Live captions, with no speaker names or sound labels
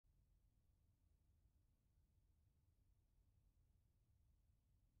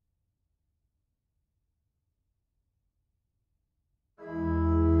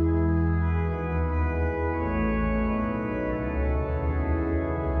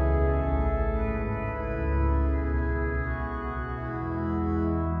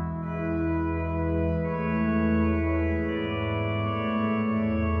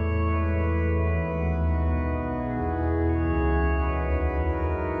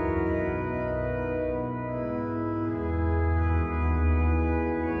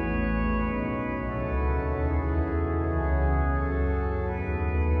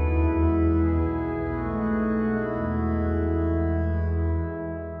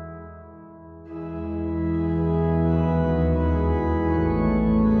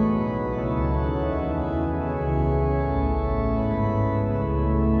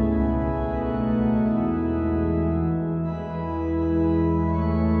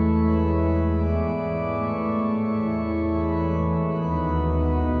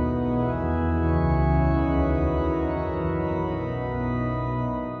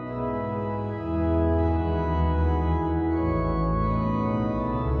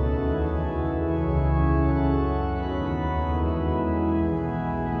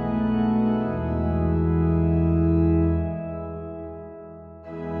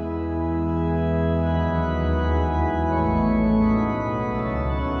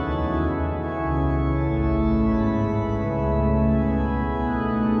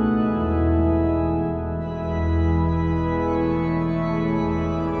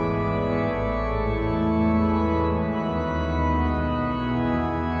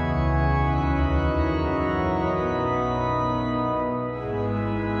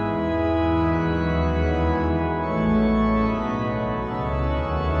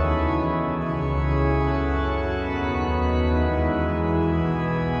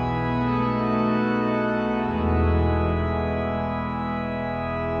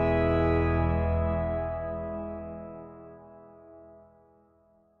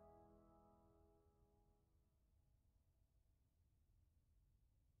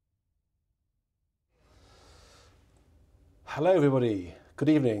Hello everybody, good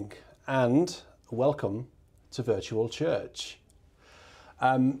evening and welcome to Virtual Church.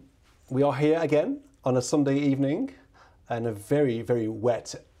 We are here again on a Sunday evening in a very, very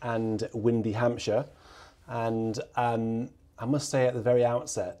wet and windy Hampshire, and I must say at the very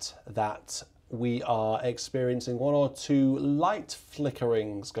outset that we are experiencing one or two light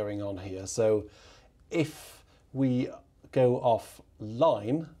flickerings going on here, so if we go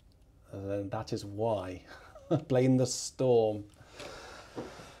offline, then that is why. Blame the storm.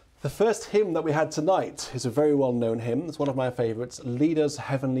 The first hymn that we had tonight is a very well-known hymn. It's one of my favourites. Lead us,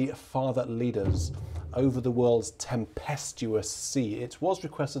 Heavenly Father, lead us over the world's tempestuous sea. It was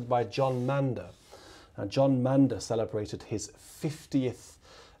requested by John Mander. Now, John Mander celebrated his 50th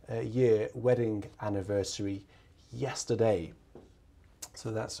year wedding anniversary yesterday.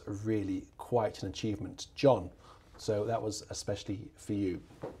 So that's really quite an achievement, John. So that was especially for you.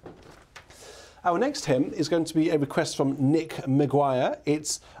 Our next hymn is going to be a request from Nick McVeigh.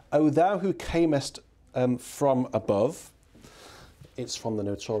 It's O Thou Who Camest From Above. It's from the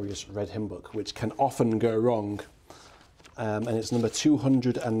notorious Red Hymn Book, which can often go wrong. And it's number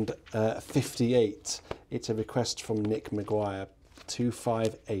 258. It's a request from Nick McVeigh.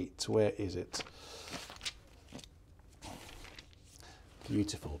 258. Where is it?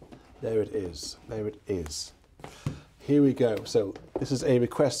 Beautiful. There it is. There it is. Here we go. So this is a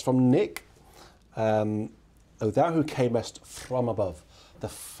request from Nick. O Thou who camest from above, the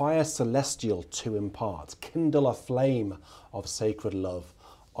fire celestial to impart, kindle a flame of sacred love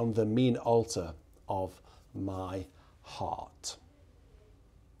on the mean altar of my heart.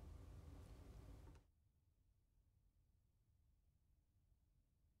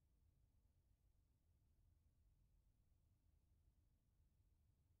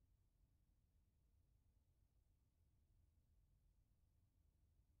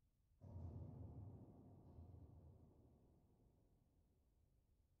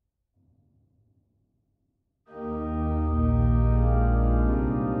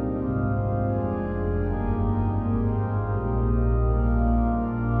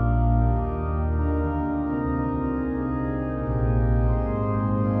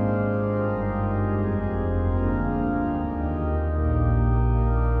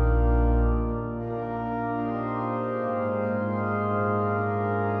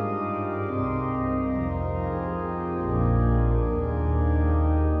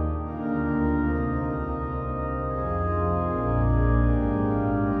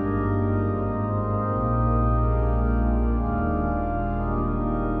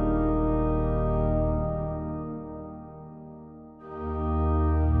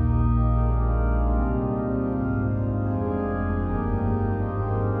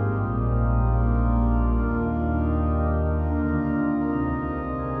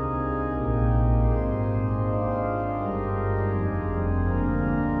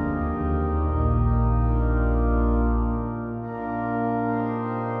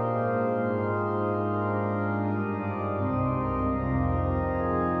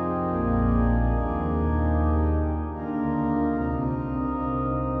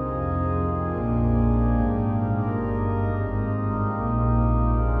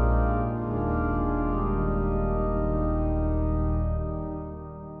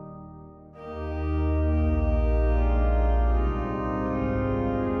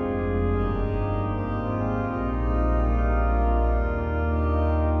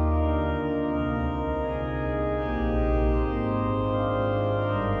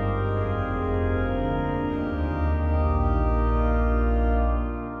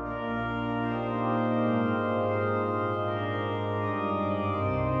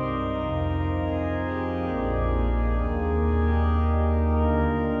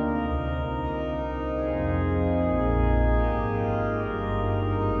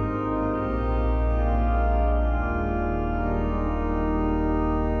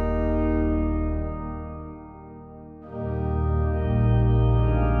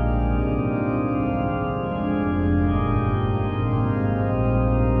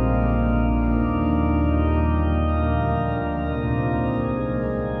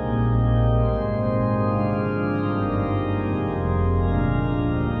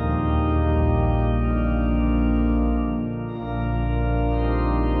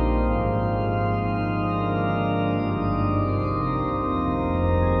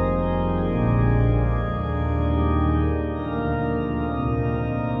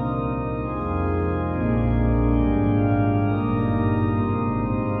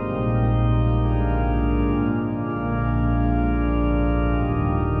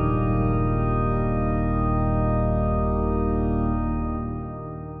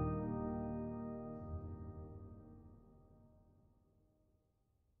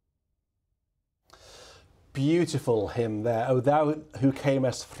 Beautiful hymn there. O thou who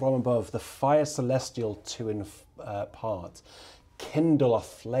camest from above, the fire celestial to impart, kindle a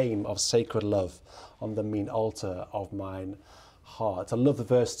flame of sacred love on the mean altar of mine heart. I love the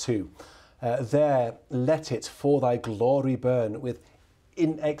verse too. There let it for thy glory burn with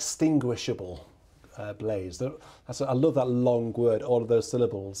inextinguishable blaze. I love that long word, all of those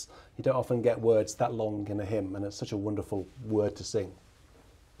syllables. You don't often get words that long in a hymn, and it's such a wonderful word to sing.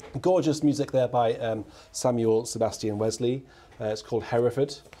 Gorgeous music there by Samuel Sebastian Wesley. It's called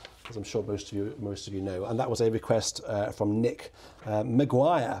Hereford, as I'm sure most of you know, and that was a request from Nick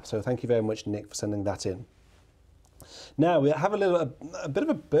McVeigh. So thank you very much, Nick, for sending that in. Now we have a bit of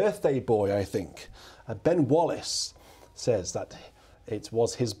a birthday boy, I think. Ben Wallace says that it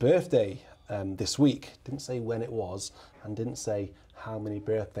was his birthday this week. Didn't say when it was, and didn't say how many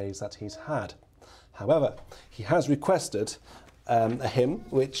birthdays that he's had. However, he has requested a hymn,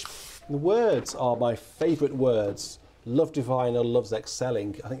 which the words are my favourite words. Love divine or love's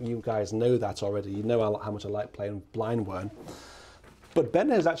excelling. I think you guys know that already. You know how much I like playing Blind Worm. But Ben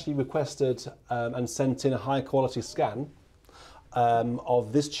has actually requested and sent in a high quality scan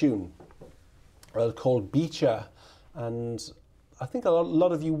of this tune called Beecher. And I think a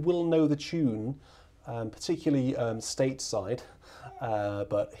lot of you will know the tune, particularly stateside.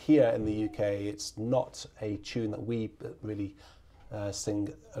 But here in the UK, it's not a tune that we really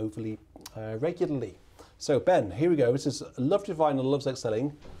sing overly regularly. So Ben, here we go. This is Love Divine and Love's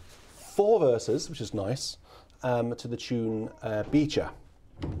Excelling. 4 verses, which is nice, to the tune Beecher.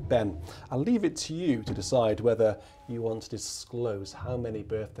 Ben, I'll leave it to you to decide whether you want to disclose how many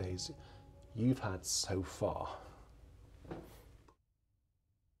birthdays you've had so far.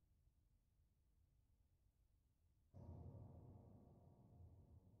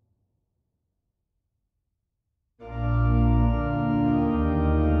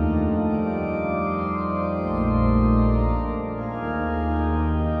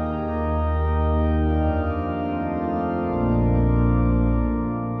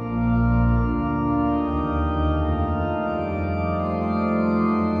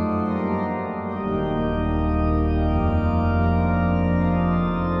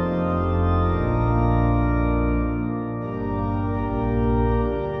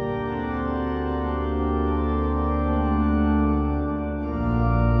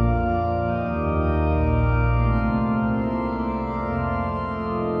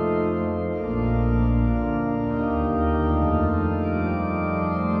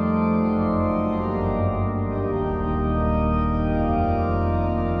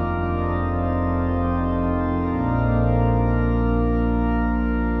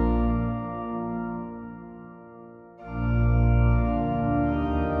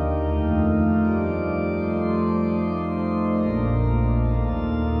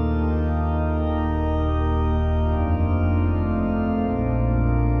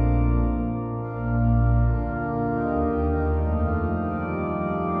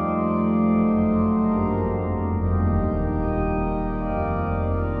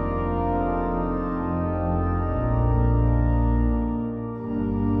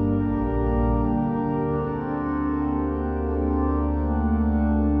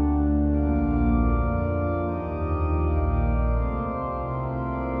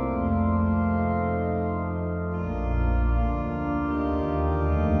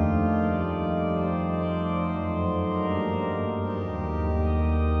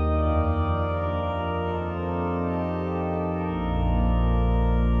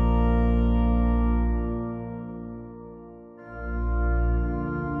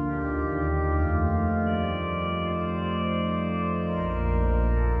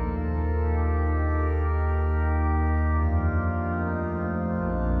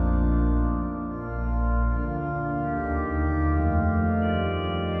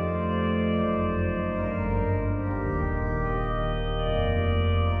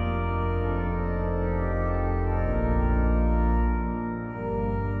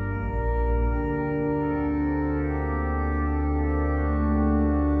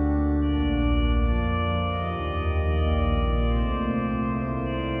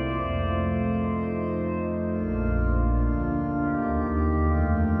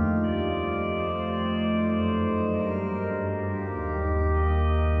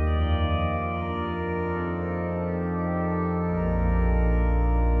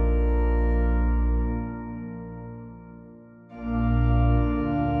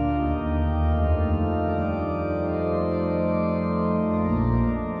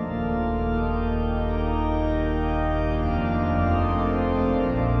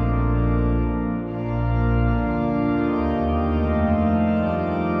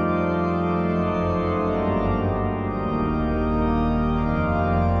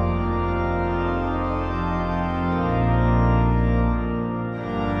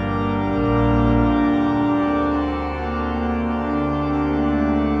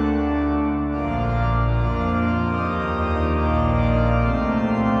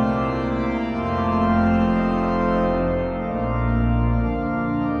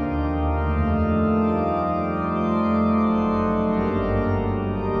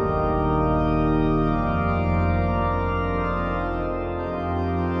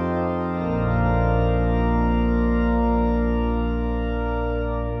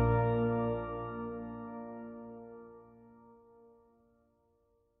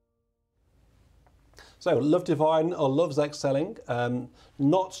 So, Love Divine or Love's Excelling,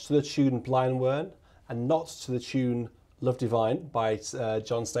 not to the tune Blind Wern and not to the tune Love Divine by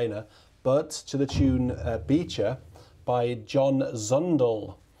John Stainer, but to the tune Beecher by John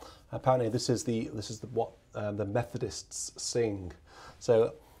Zundel. Apparently, this is what the Methodists sing.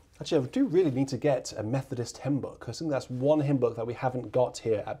 So, actually, I do really need to get a Methodist hymn book. I think that's one hymn book that we haven't got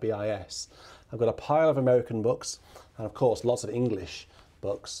here at BIS. I've got a pile of American books, and of course, lots of English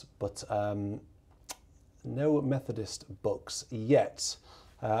books, but no Methodist books yet.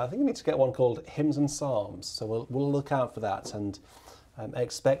 I think we need to get one called Hymns and Psalms, so we'll look out for that and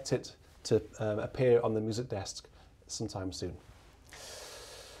expect it to appear on the music desk sometime soon.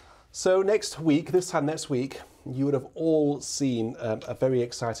 So this time next week, you would have all seen a very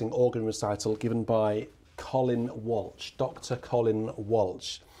exciting organ recital given by Colin Walsh, Dr. Colin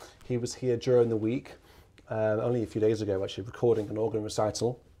Walsh. He was here during the week, only a few days ago actually, recording an organ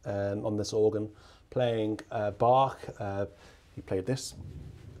recital on this organ, playing Bach. He played this.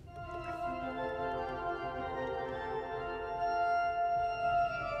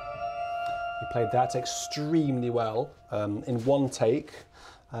 He played that extremely well in one take.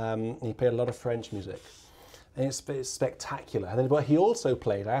 He played a lot of French music. And it's spectacular. And then, but he also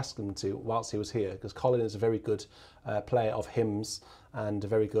played, I asked him to, whilst he was here, because Colin is a very good player of hymns and a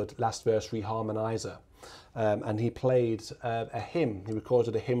very good last verse reharmonizer. And he played a hymn, he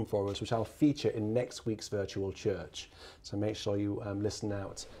recorded a hymn for us, which I'll feature in next week's virtual church. So make sure you listen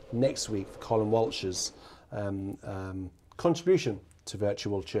out next week for Colin Walsh's contribution to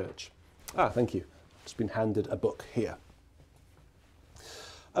virtual church. Thank you. Just been handed a book here.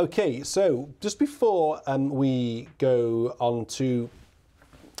 Okay, so just before we go on to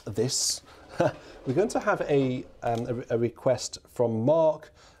this, we're going to have a request from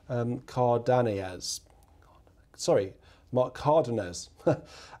Mark Cardenas. Sorry, Mark Cardenas.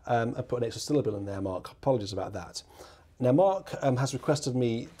 I put an extra syllable in there, Mark. Apologies about that. Now, Mark has requested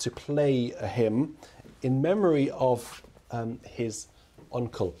me to play a hymn in memory of his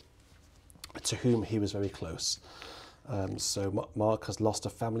uncle, to whom he was very close. So Mark has lost a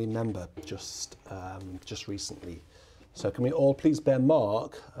family member just recently. So can we all please bear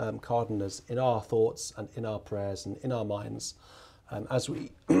Mark Cardenas in our thoughts and in our prayers and in our minds as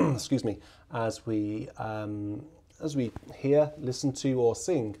we excuse me, as we hear, listen to, or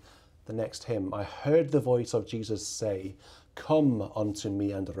sing the next hymn. I heard the voice of Jesus say, "Come unto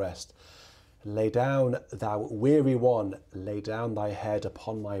me and rest. Lay down, thou weary one, lay down thy head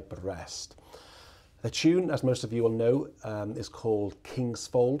upon my breast." The tune, as most of you will know, is called King's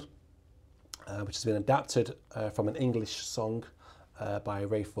Fold, which has been adapted from an English song by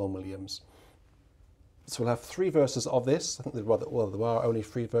Ralph Vaughan Williams. So we'll have 3 verses of this. I think there are only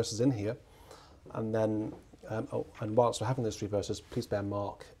 3 verses in here. And then, and whilst we're having those 3 verses, please bear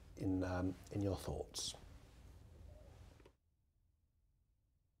Mark in your thoughts.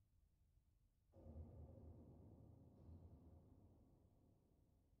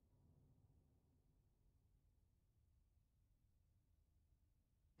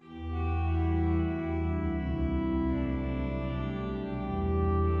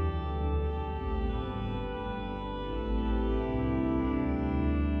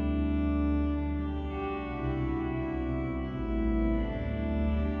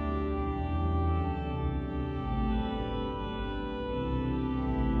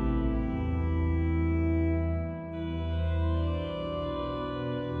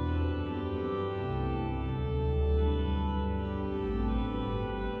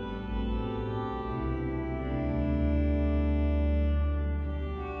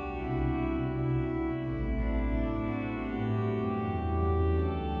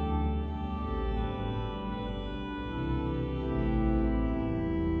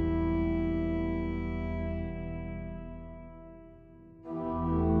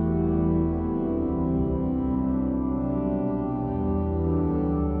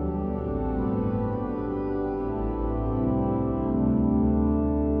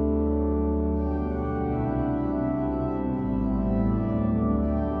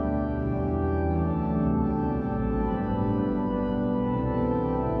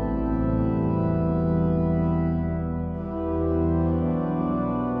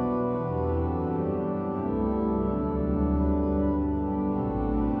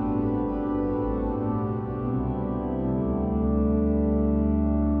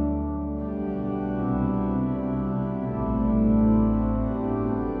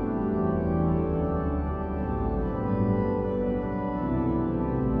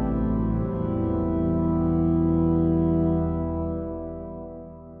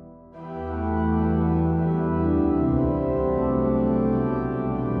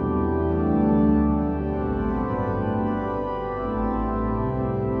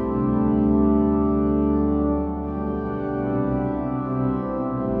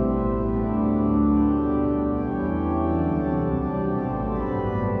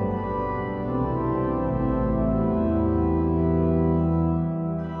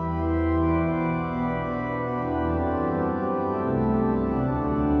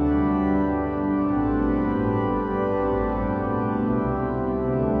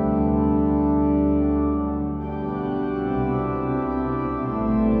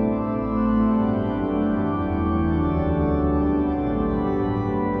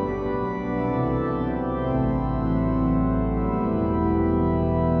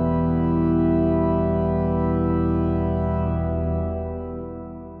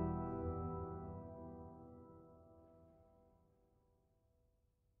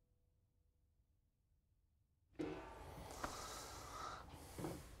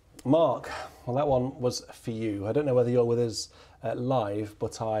 Mark, well, that one was for you. I don't know whether you're with us live,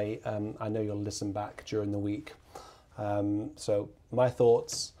 but I know you'll listen back during the week. So my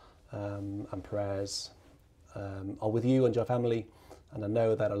thoughts and prayers are with you and your family, and I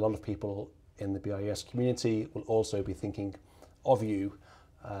know that a lot of people in the BIS community will also be thinking of you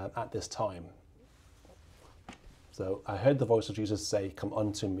at this time. So I heard the voice of Jesus say, "Come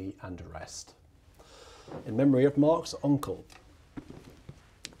unto me and rest." In memory of Mark's uncle.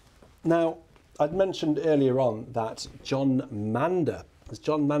 Now, I'd mentioned earlier on that John Mander, is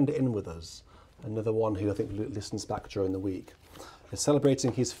John Mander in with us? Another one who I think listens back during the week, is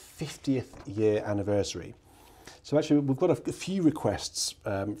celebrating his 50th year anniversary. So actually, we've got a few requests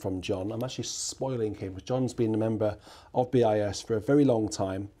from John. I'm actually spoiling him, because John's been a member of BIS for a very long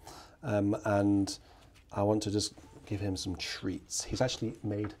time, and I want to just give him some treats. He's actually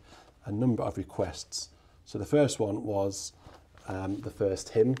made a number of requests. So the first one was the first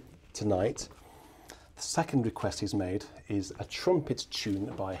hymn tonight. The second request he's made is a trumpet tune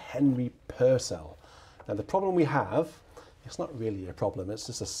by Henry Purcell. Now the problem we have, it's not really a problem, it's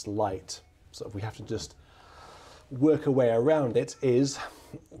just a slight, sort of, we have to just work a way around it, is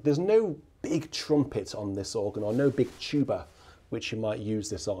there's no big trumpet on this organ, or no big tuba which you might use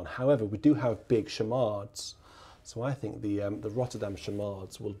this on. However, we do have big chamards, so I think the Rotterdam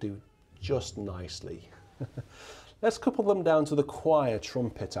chamards will do just nicely. Let's couple them down to the choir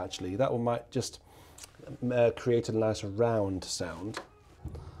trumpet, actually. That one might just create a nice round sound,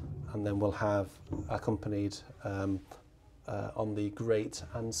 and then we'll have accompanied on the grate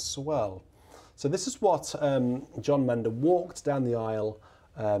and swell. So this is what John Mander walked down the aisle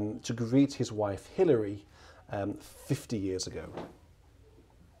to greet his wife Hilary 50 years ago.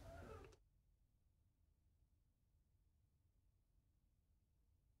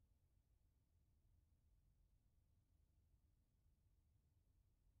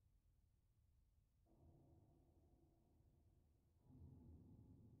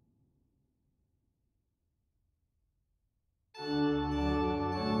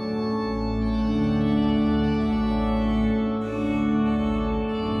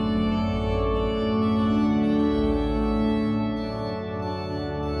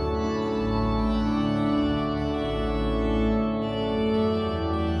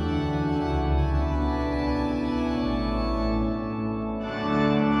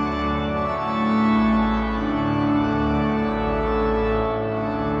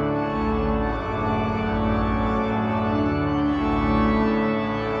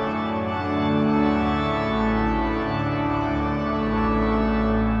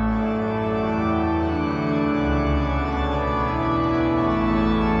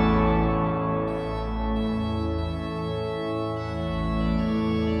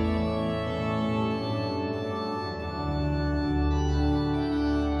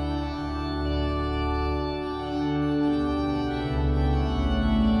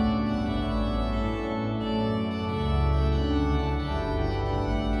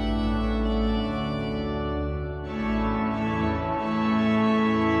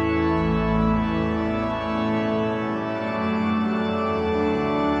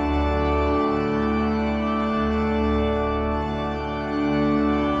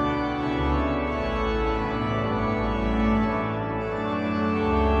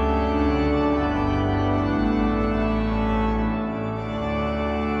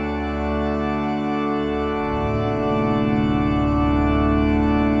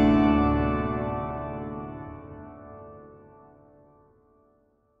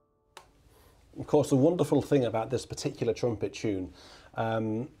 Of course, the wonderful thing about this particular trumpet tune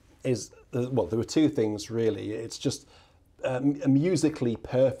is, well, there were two things really. It's just musically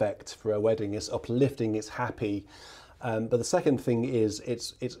perfect for a wedding. It's uplifting, it's happy. But the second thing is,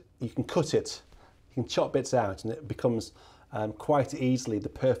 you can cut it, you can chop bits out, and it becomes quite easily the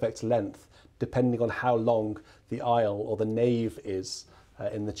perfect length, depending on how long the aisle or the nave is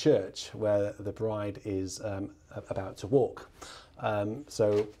in the church where the bride is about to walk.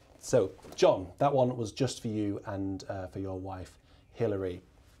 So, John, that one was just for you and for your wife, Hilary.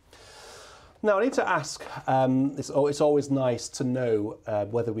 Now, I need to ask, it's always nice to know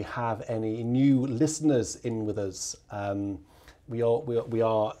whether we have any new listeners in with us. The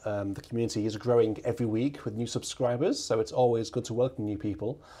community is growing every week with new subscribers, so it's always good to welcome new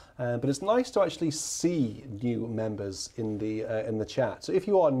people. But it's nice to actually see new members in the chat. So if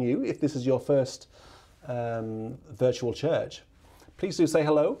you are new, if this is your first virtual church, please do say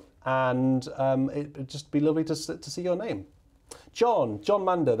hello, and it'd just be lovely to see your name. John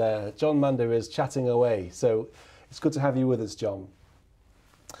Mander there. John Mander is chatting away, so it's good to have you with us, John.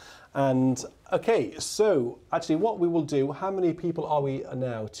 And okay, so actually what we will do, how many people are we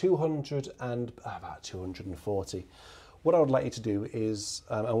now? 200 and about 240. What I would like you to do is,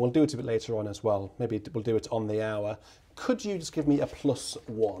 and we'll do it a bit later on as well, maybe we'll do it on the hour. Could you just give me a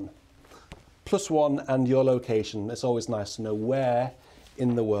 +1? +1 and your location. It's always nice to know where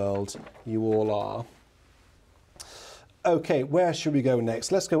in the world you all are. Okay, where should we go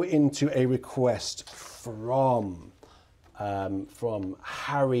next? Let's go into a request from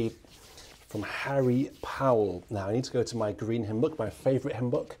Harry Powell. Now I need to go to my green hymn book, my favourite hymn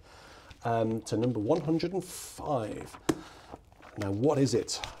book, to number 105. Now what is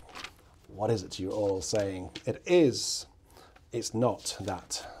it? What is it you're all saying? It's not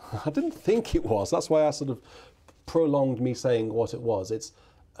that. I didn't think it was. That's why I sort of prolonged me saying what it was. It's,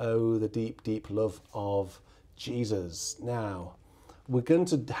 oh, the deep, deep love of Jesus. Now, we're going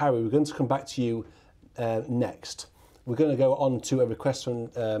to come back to you next. We're going to go on to a request from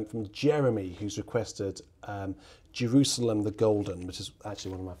Jeremy, who's requested Jerusalem the Golden, which is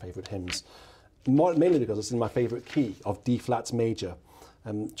actually one of my favourite hymns, mainly because it's in my favourite key of D flat major.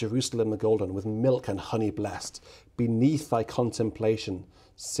 Jerusalem the Golden, with milk and honey blessed, beneath thy contemplation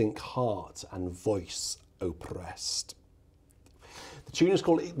sink heart and voice oppressed. The tune is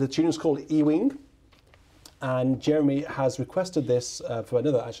called E-Wing, and Jeremy has requested this for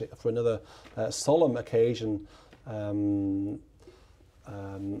another solemn occasion.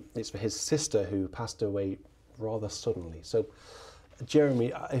 It's for his sister who passed away rather suddenly. So,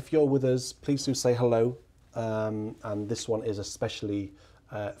 Jeremy, if you're with us, please do say hello. And this one is especially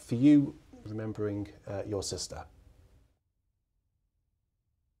for you, remembering your sister.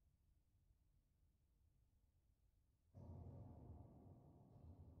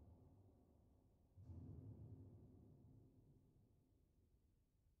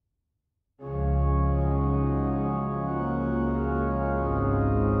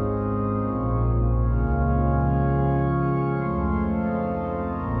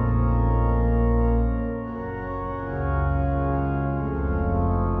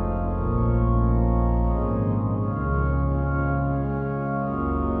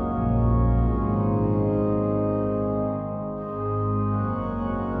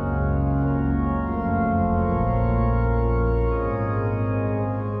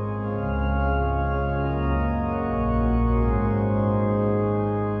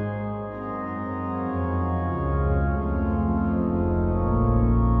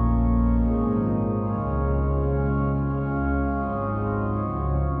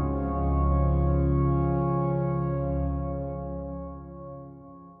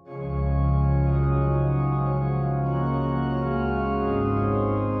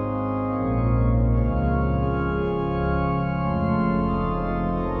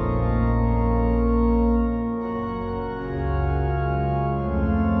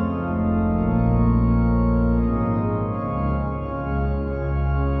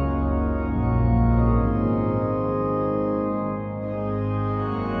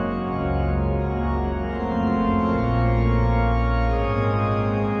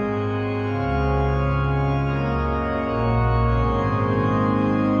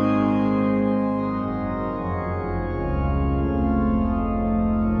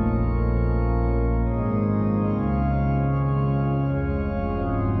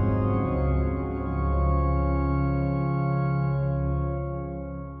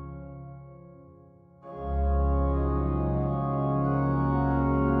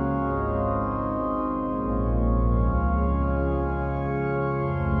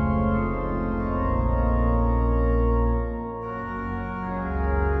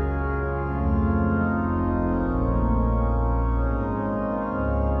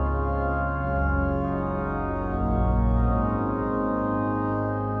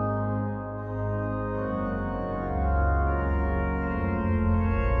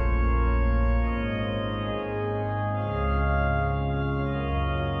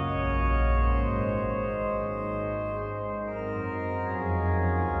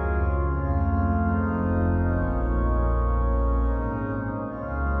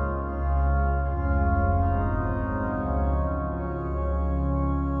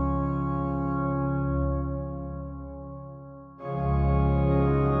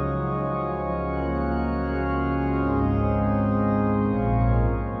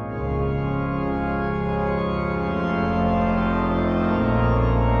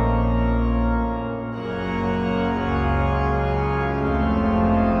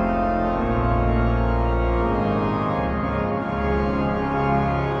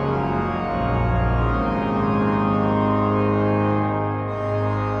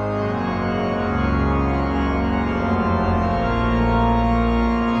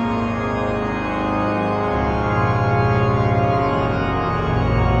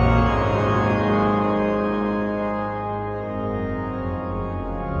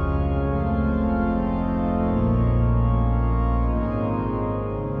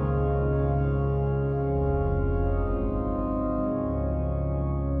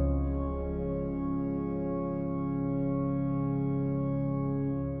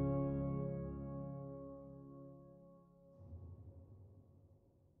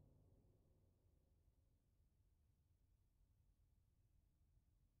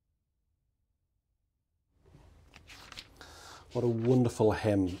 What a wonderful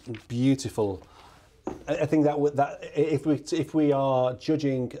hymn, beautiful. I think that if we are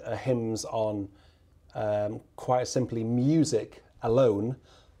judging hymns on quite simply music alone,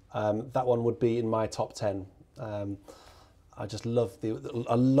 that one would be in my top 10. I just love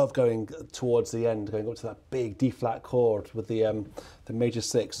I love going towards the end, going up to that big D flat chord with the major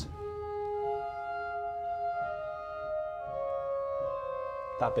 6.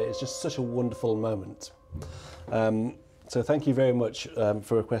 That bit is just such a wonderful moment. So thank you very much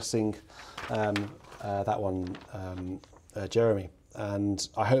for requesting that one, Jeremy. And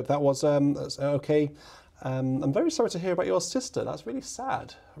I hope that was that's okay. I'm very sorry to hear about your sister. That's really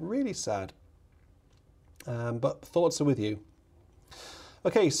sad, really sad. But thoughts are with you.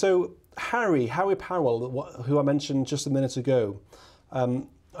 Okay, so Harry Powell, who I mentioned just a minute ago.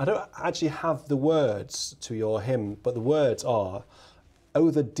 I don't actually have the words to your hymn, but the words are,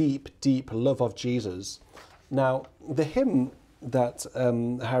 "Oh, the deep, deep love of Jesus." Now, the hymn that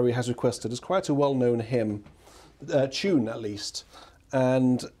Harry has requested is quite a well-known hymn, tune at least,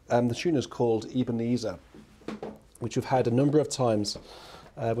 and the tune is called Ebenezer, which we've had a number of times.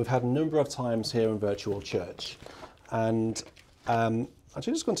 We've had a number of times here in Virtual Church, and I'm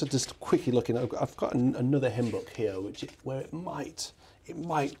just going to just quickly look in. I've got another hymn book here, where it might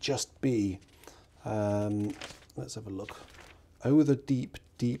just be. Let's have a look. Oh, the deep,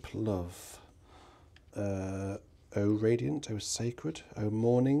 deep love. Oh, radiant, oh, sacred, oh,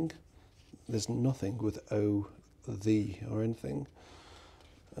 morning. There's nothing with oh, thee or anything.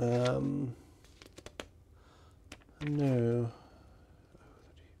 No.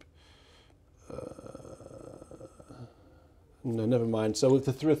 No, never mind. So with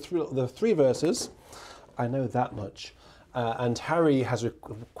the three verses, I know that much. And Harry has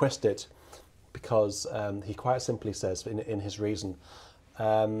requested, because he quite simply says in his reason.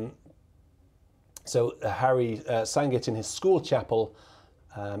 So Harry sang it in his school chapel,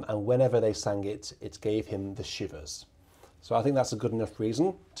 and whenever they sang it, it gave him the shivers. So I think that's a good enough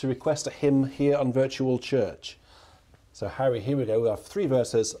reason to request a hymn here on Virtual Church. So Harry, here we go. We have 3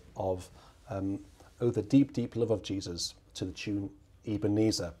 verses of Oh, the deep, deep love of Jesus, to the tune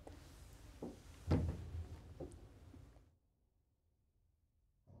Ebenezer.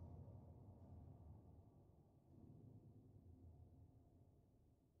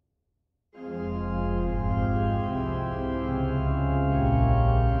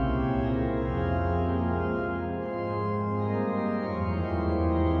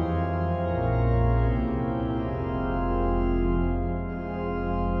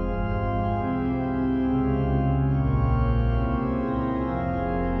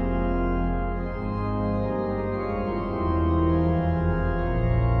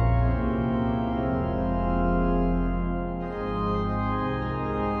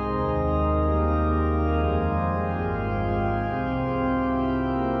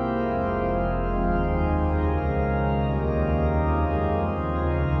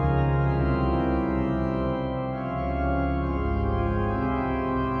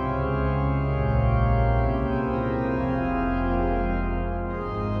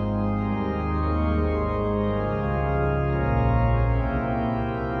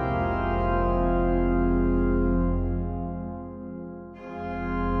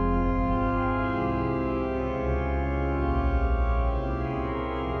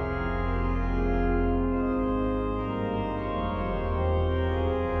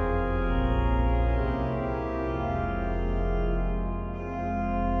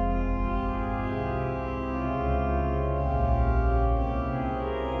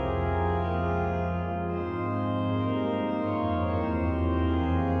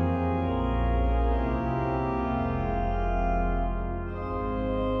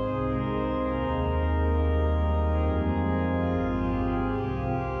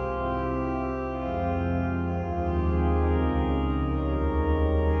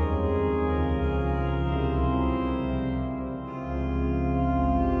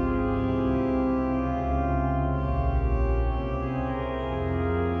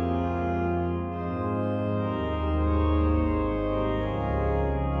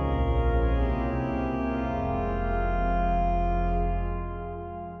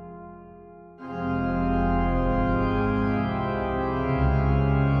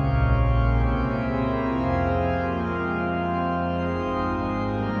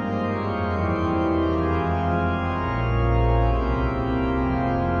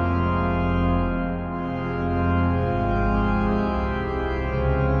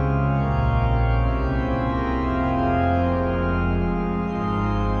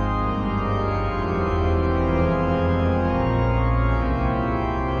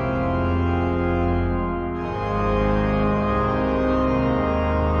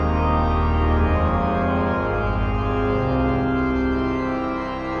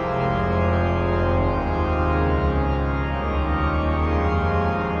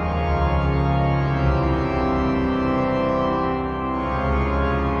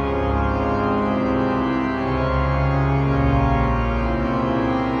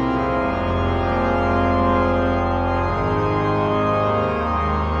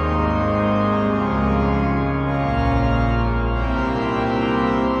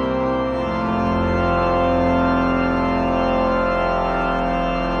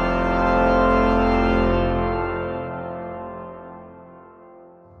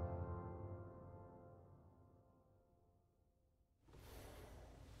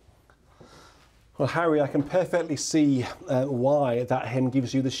 Well, Harry, I can perfectly see why that hymn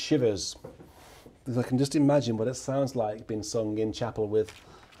gives you the shivers. Because I can just imagine what it sounds like being sung in chapel with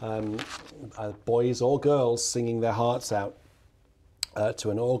boys or girls singing their hearts out to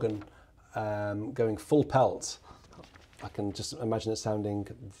an organ, going full pelt. I can just imagine it sounding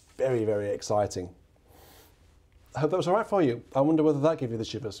very, very exciting. I hope that was all right for you. I wonder whether that gave you the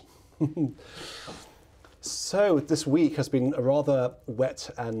shivers. So this week has been rather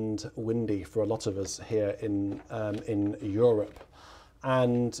wet and windy for a lot of us here in Europe,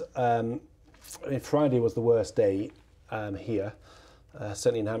 and Friday was the worst day here,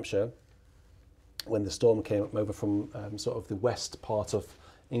 certainly in Hampshire, when the storm came over from sort of the west part of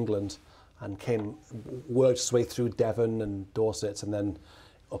England and worked its way through Devon and Dorset and then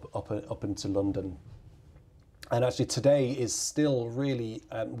up into London. And actually today is still really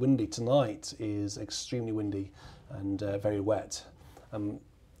windy. Tonight is extremely windy and very wet.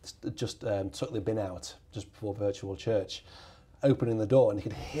 Just took the bin out just before virtual church, opening the door, and you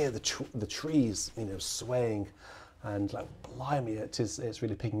could hear the trees, swaying, and like, blimey, it's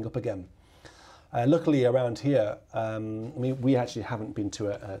really picking up again. Luckily around here, we actually haven't been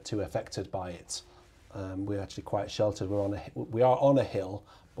too affected by it. We're actually quite sheltered. We are on a hill,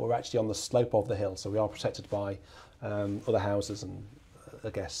 but we're actually on the slope of the hill, so we are protected by other houses and I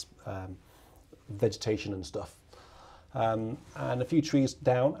guess vegetation and stuff, and a few trees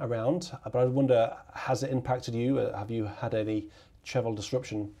down around. But I wonder, has it impacted you? Have you had any travel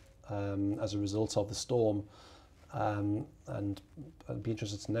disruption as a result of the storm? And I'd be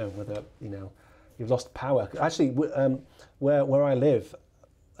interested to know whether you've lost power. Actually, where I live,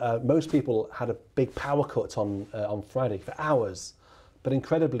 most people had a big power cut on Friday for hours. But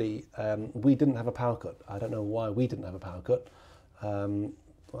incredibly, we didn't have a power cut. I don't know why we didn't have a power cut.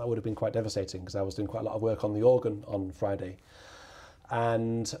 That would have been quite devastating because I was doing quite a lot of work on the organ on Friday.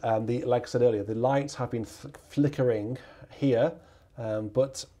 And like I said earlier, the lights have been flickering here,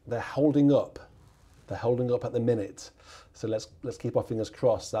 but they're holding up. They're holding up at the minute. So let's keep our fingers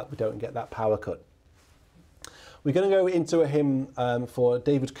crossed that we don't get that power cut. We're going to go into a hymn for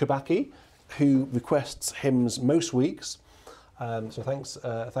David Kubacki, who requests hymns most weeks. So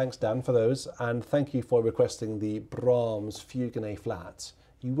thanks Dan for those, and thank you for requesting the Brahms Fugue in A flat.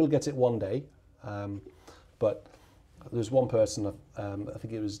 You will get it one day, but there's one person, I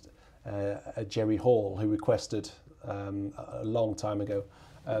think it was Jerry Hall, who requested a long time ago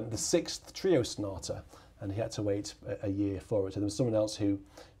the 6th Trio Sonata, and he had to wait a year for it. And there was someone else who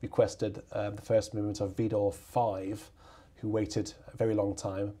requested the first movement of Vidor 5, who waited a very long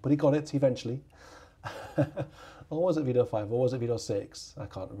time, but he got it eventually. Or was it Vidor 5 or was it Vidor 6? I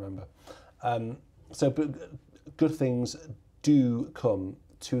can't remember. But good things do come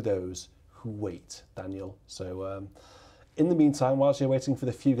to those who wait, Daniel. So in the meantime, whilst you're waiting for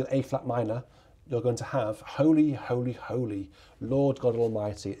the fugue in A flat minor, you're going to have Holy, Holy, Holy, Lord God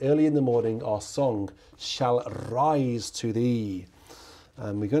Almighty. Early in the morning, our song shall rise to thee.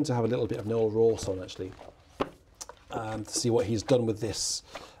 We're going to have a little bit of Noel Ross on, actually, to see what he's done with this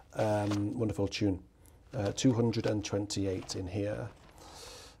wonderful tune. 228 in here.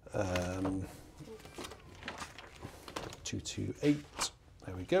 228.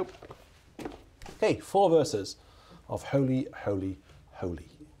 There we go. Okay, 4 verses of Holy, Holy, Holy.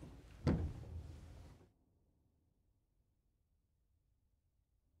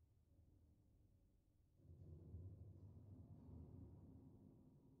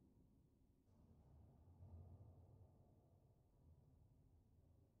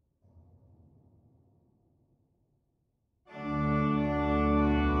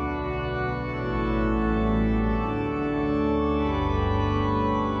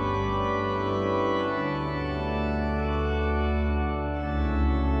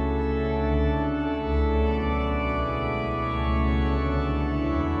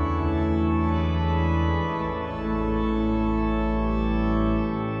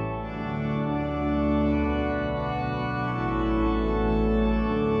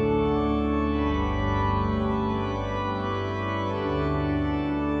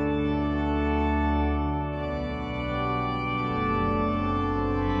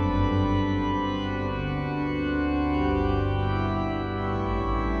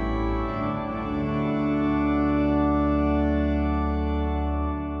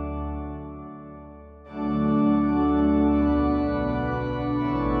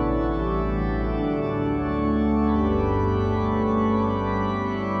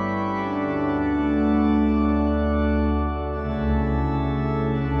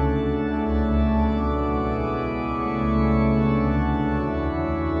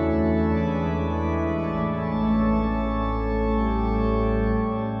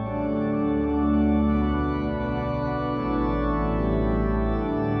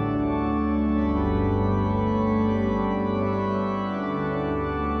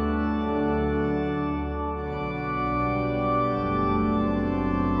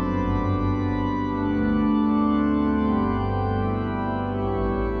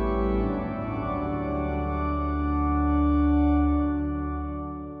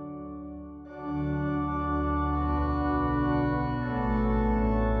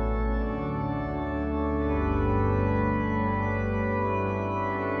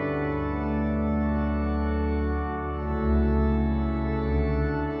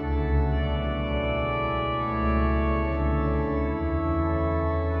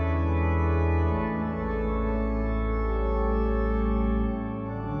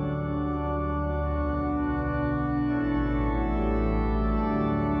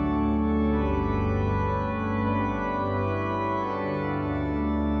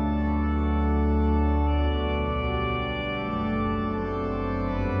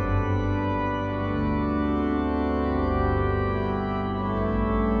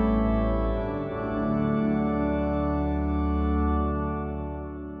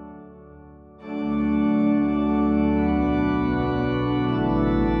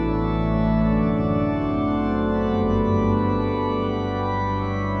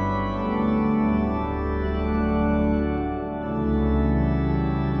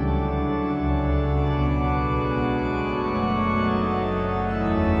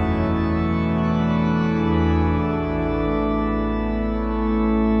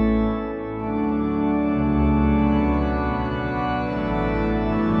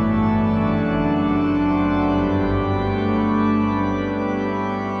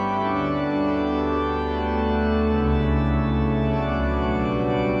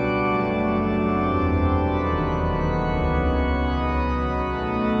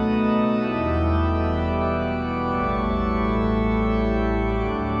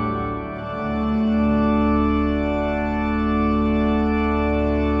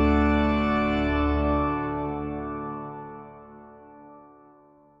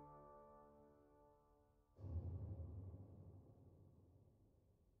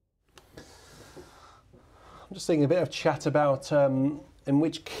 I'm just seeing a bit of chat about in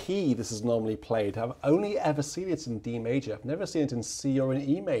which key this is normally played. I've only ever seen it in D major. I've never seen it in C or in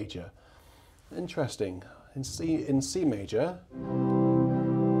E major. Interesting. In C major.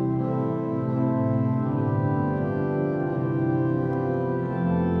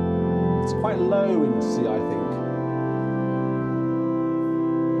 It's quite low in C, I think.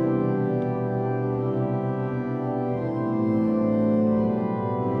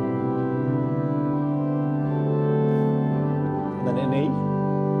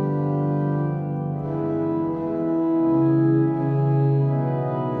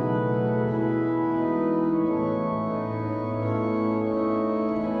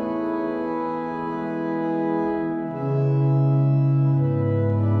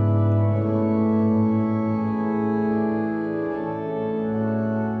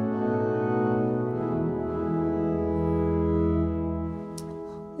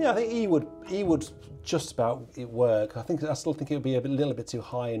 Yeah, I think E would just about work. I still think it would be a little bit too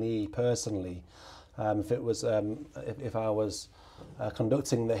high in E personally. If it was if I was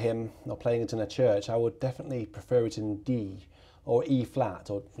conducting the hymn or playing it in a church, I would definitely prefer it in D or E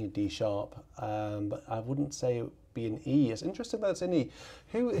flat or D sharp. But I wouldn't say it would be in E. It's interesting that it's in E.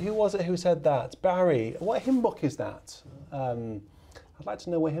 Who was it who said that? Barry. What hymn book is that? I'd like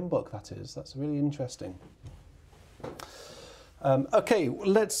to know what hymn book that is. That's really interesting. Okay,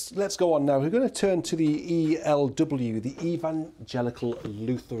 let's go on now. We're going to turn to the ELW, the Evangelical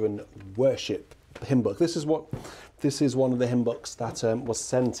Lutheran Worship hymn book. This is one of the hymn books that was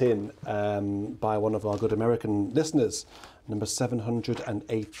sent in by one of our good American listeners, number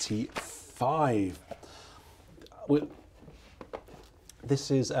 785. This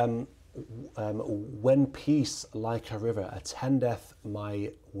is when peace like a river attendeth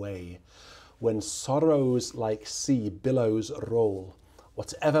my way. When sorrows like sea billows roll,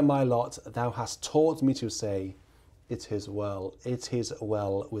 whatever my lot, thou hast taught me to say, it is well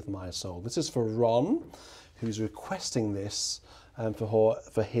with my soul. This is for Ron, who's requesting this for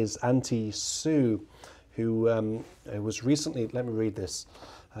his Auntie Sue, who was recently. Let me read this.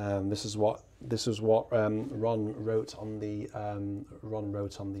 This is what Ron wrote on the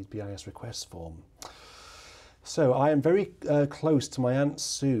BIS request form. So I am very close to my Aunt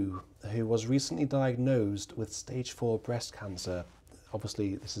Sue, who was recently diagnosed with stage 4 breast cancer.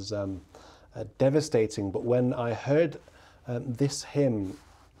 Obviously, this is devastating, but when I heard this hymn,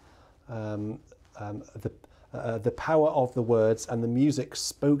 the power of the words and the music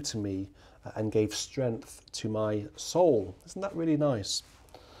spoke to me and gave strength to my soul. Isn't that really nice?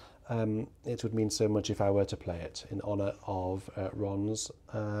 It would mean so much if I were to play it in honour of Ron's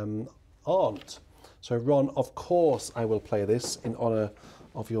aunt. So Ron, of course I will play this in honour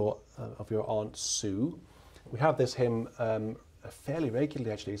of your Aunt Sue. We have this hymn fairly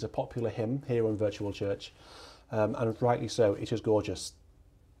regularly, actually. It's a popular hymn here on Virtual Church, and rightly so. It is gorgeous.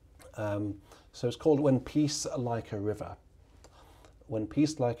 So it's called When Peace Like a River. When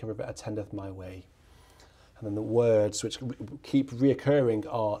peace like a river attendeth my way. And then the words which keep reoccurring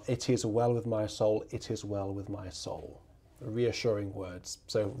are, it is well with my soul, it is well with my soul. Reassuring words.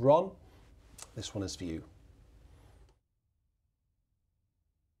 So Ron, this one is for you.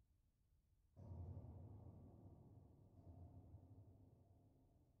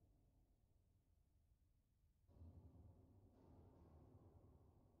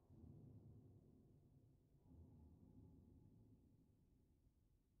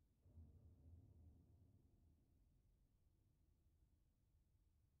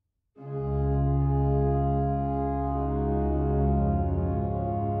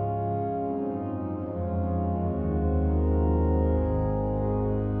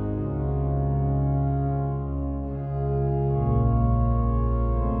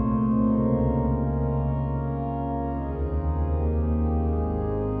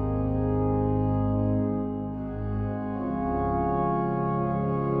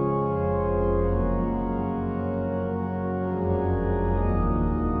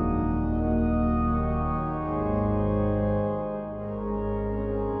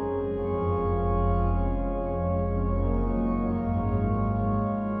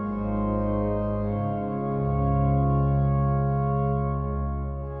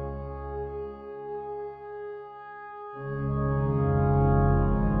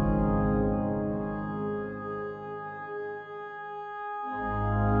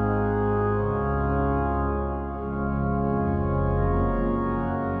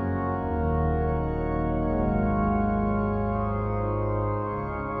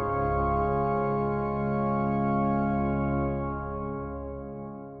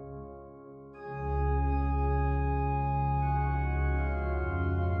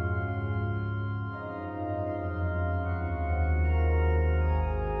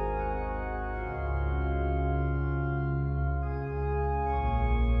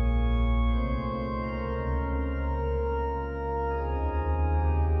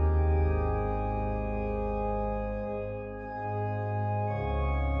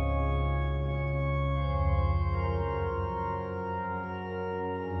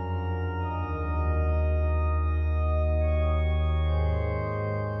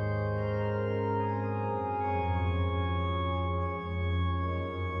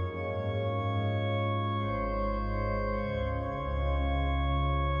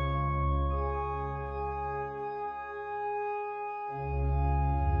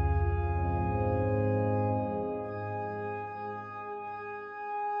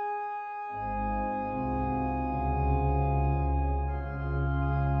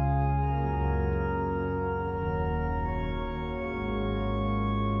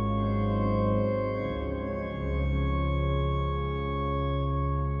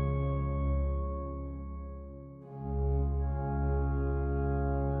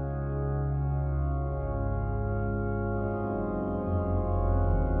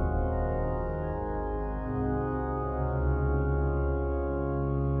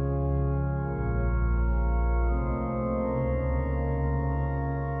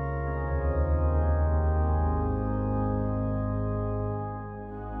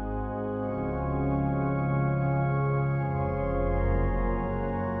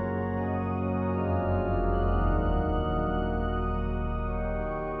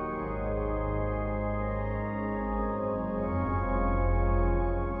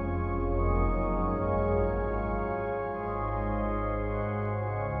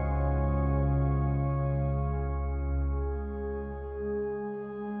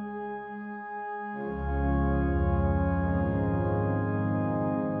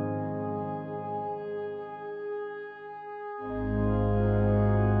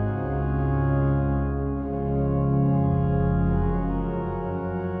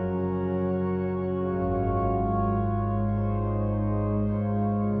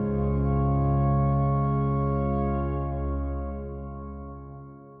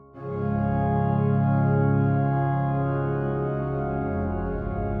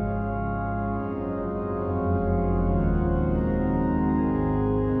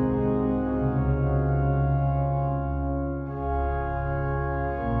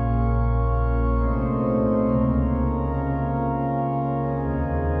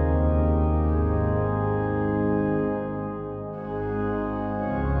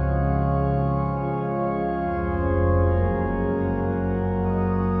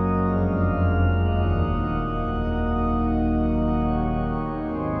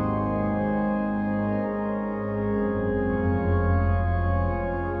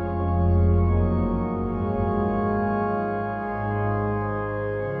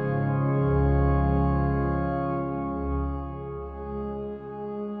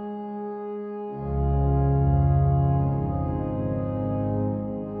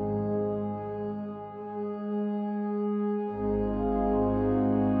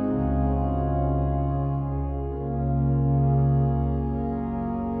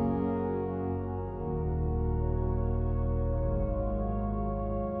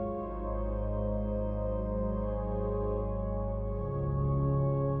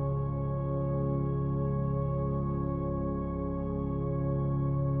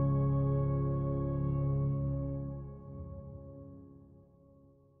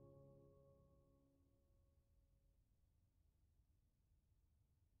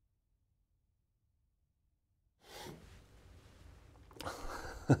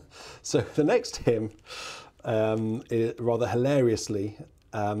 So the next hymn, rather hilariously,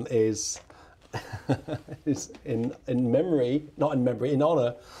 is in memory, not in memory, in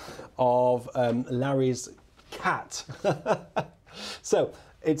honour of Larry's cat. So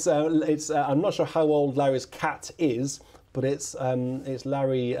it's I'm not sure how old Larry's cat is, but it's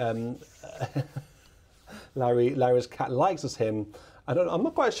Larry. Larry's cat likes this hymn. I'm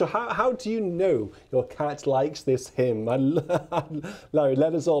not quite sure. How do you know your cat likes this hymn? Larry,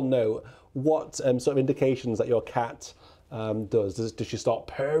 let us all know what sort of indications that your cat does. Does she start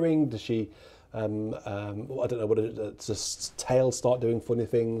purring? Does she, I don't know, does her tail start doing funny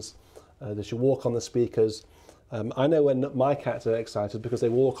things? Does she walk on the speakers? I know when my cats are excited because they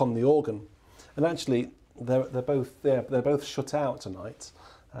walk on the organ, and actually they're both shut out tonight,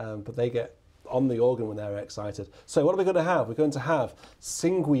 but they get on the organ when they're excited. So what are we going to have? We're going to have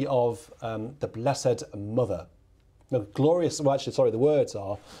Sing We of the Blessed Mother. No, glorious, well actually, sorry, the words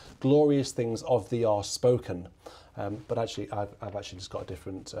are, glorious things of thee are spoken. But actually, I've actually just got a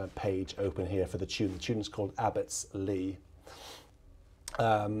different page open here for the tune. The tune is called Abbott's Lee.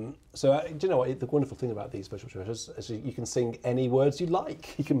 Do you know what, the wonderful thing about these virtual churches is you can sing any words you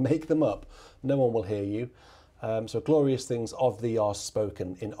like. You can make them up. No one will hear you. So glorious things of thee are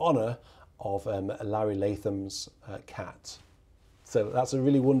spoken in honour of Larry Latham's cat. So that's a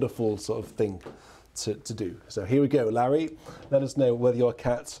really wonderful sort of thing to do. So here we go, Larry. Let us know whether your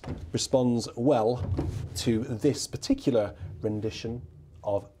cat responds well to this particular rendition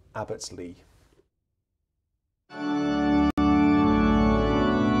of Abbott's Lee.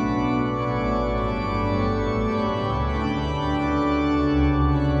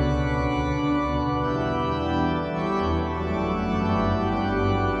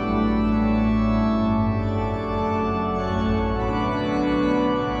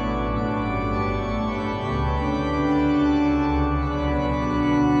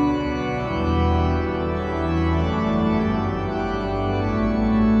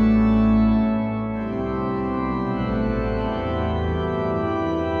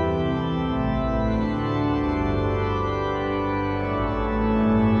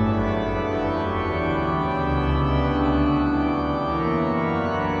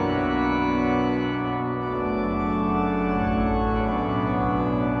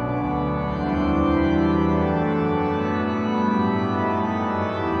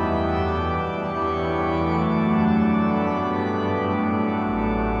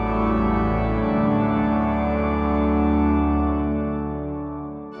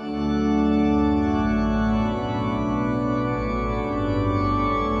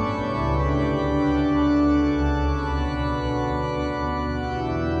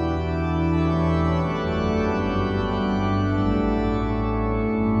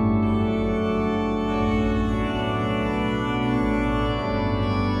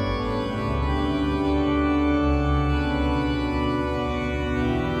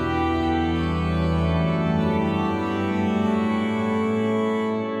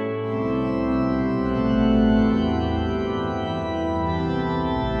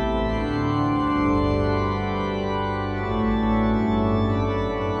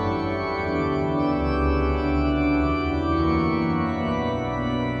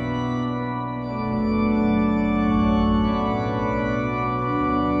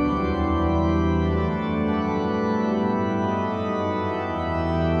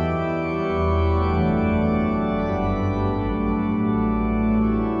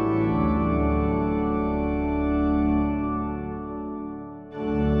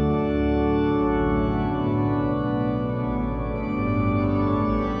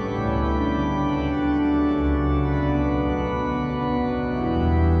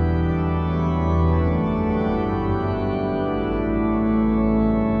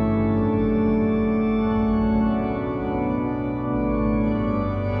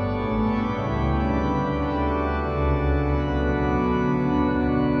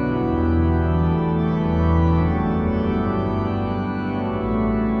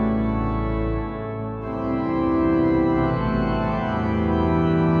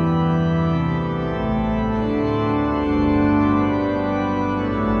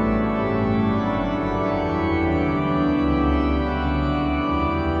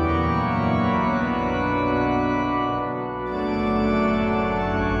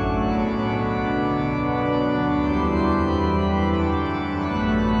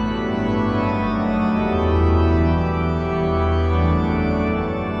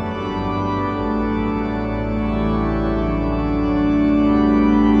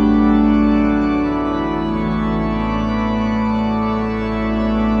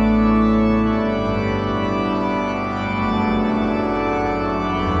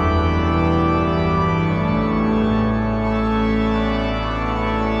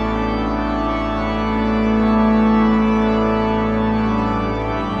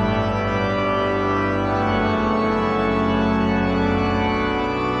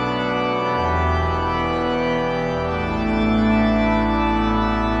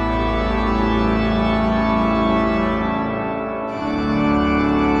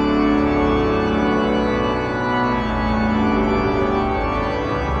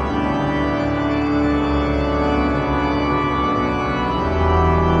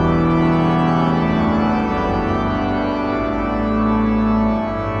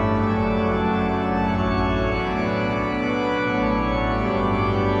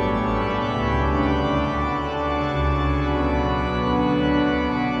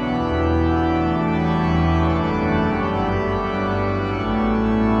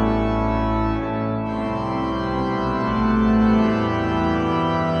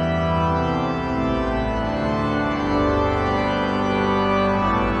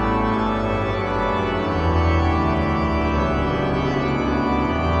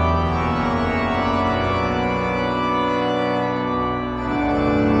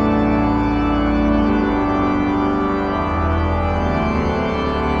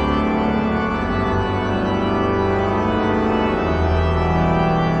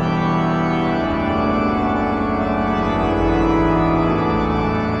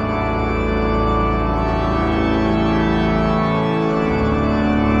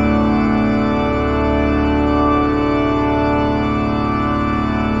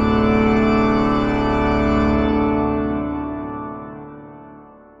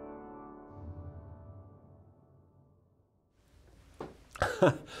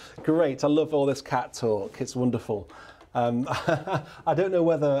 Great, I love all this cat talk. It's wonderful. I don't know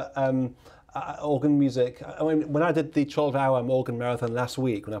whether organ music, I mean, when I did the 12-hour organ marathon last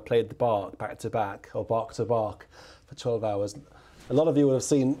week, when I played the bark back to back, or bark to bark for 12 hours, a lot of you would have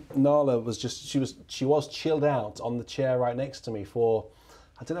seen Nala was just, she was chilled out on the chair right next to me for,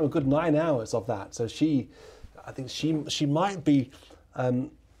 I don't know, a good 9 hours of that. So I think she might be,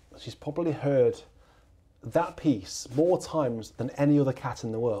 she's probably heard that piece more times than any other cat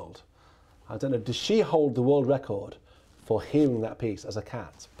in the world. I don't know, does she hold the world record for hearing that piece as a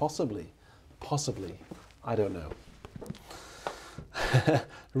cat? Possibly, I don't know.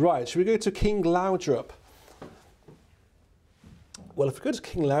 Right, should we go to King Laudrup? Well, if we go to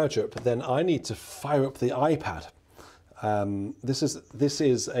King Laudrup, then I need to fire up the iPad. This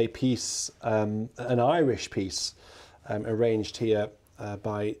is a piece, an Irish piece, arranged here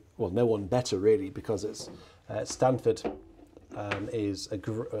by, well, no one better really, because it's Stanford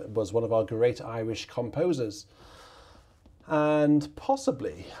was one of our great Irish composers, and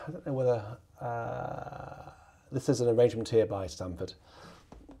possibly, I don't know whether this is an arrangement here by Stanford.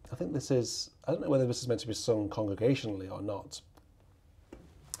 I think this is, I don't know whether this is meant to be sung congregationally or not.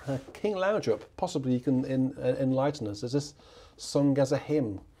 King Laudrup, possibly you can enlighten us. Is this sung as a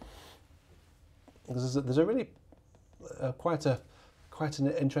hymn? There's a really quite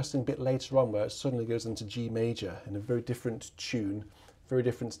an interesting bit later on where it suddenly goes into G major in a very different tune, very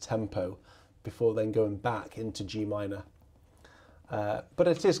different tempo, before then going back into G minor. But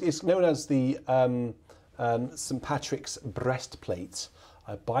it's known as the St Patrick's Breastplate.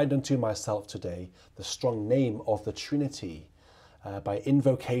 I bind unto myself today the strong name of the Trinity, by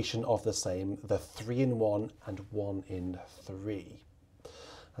invocation of the same, the 3 in 1 and 1 in 3.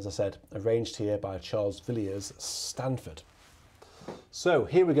 As I said, arranged here by Charles Villiers, Stanford. So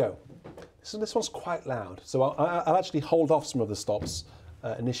here we go. This one's quite loud, so I'll actually hold off some of the stops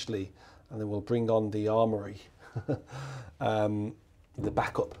initially, and then we'll bring on the armoury, the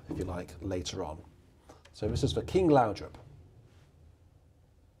backup, if you like, later on. So this is for King Laudrup.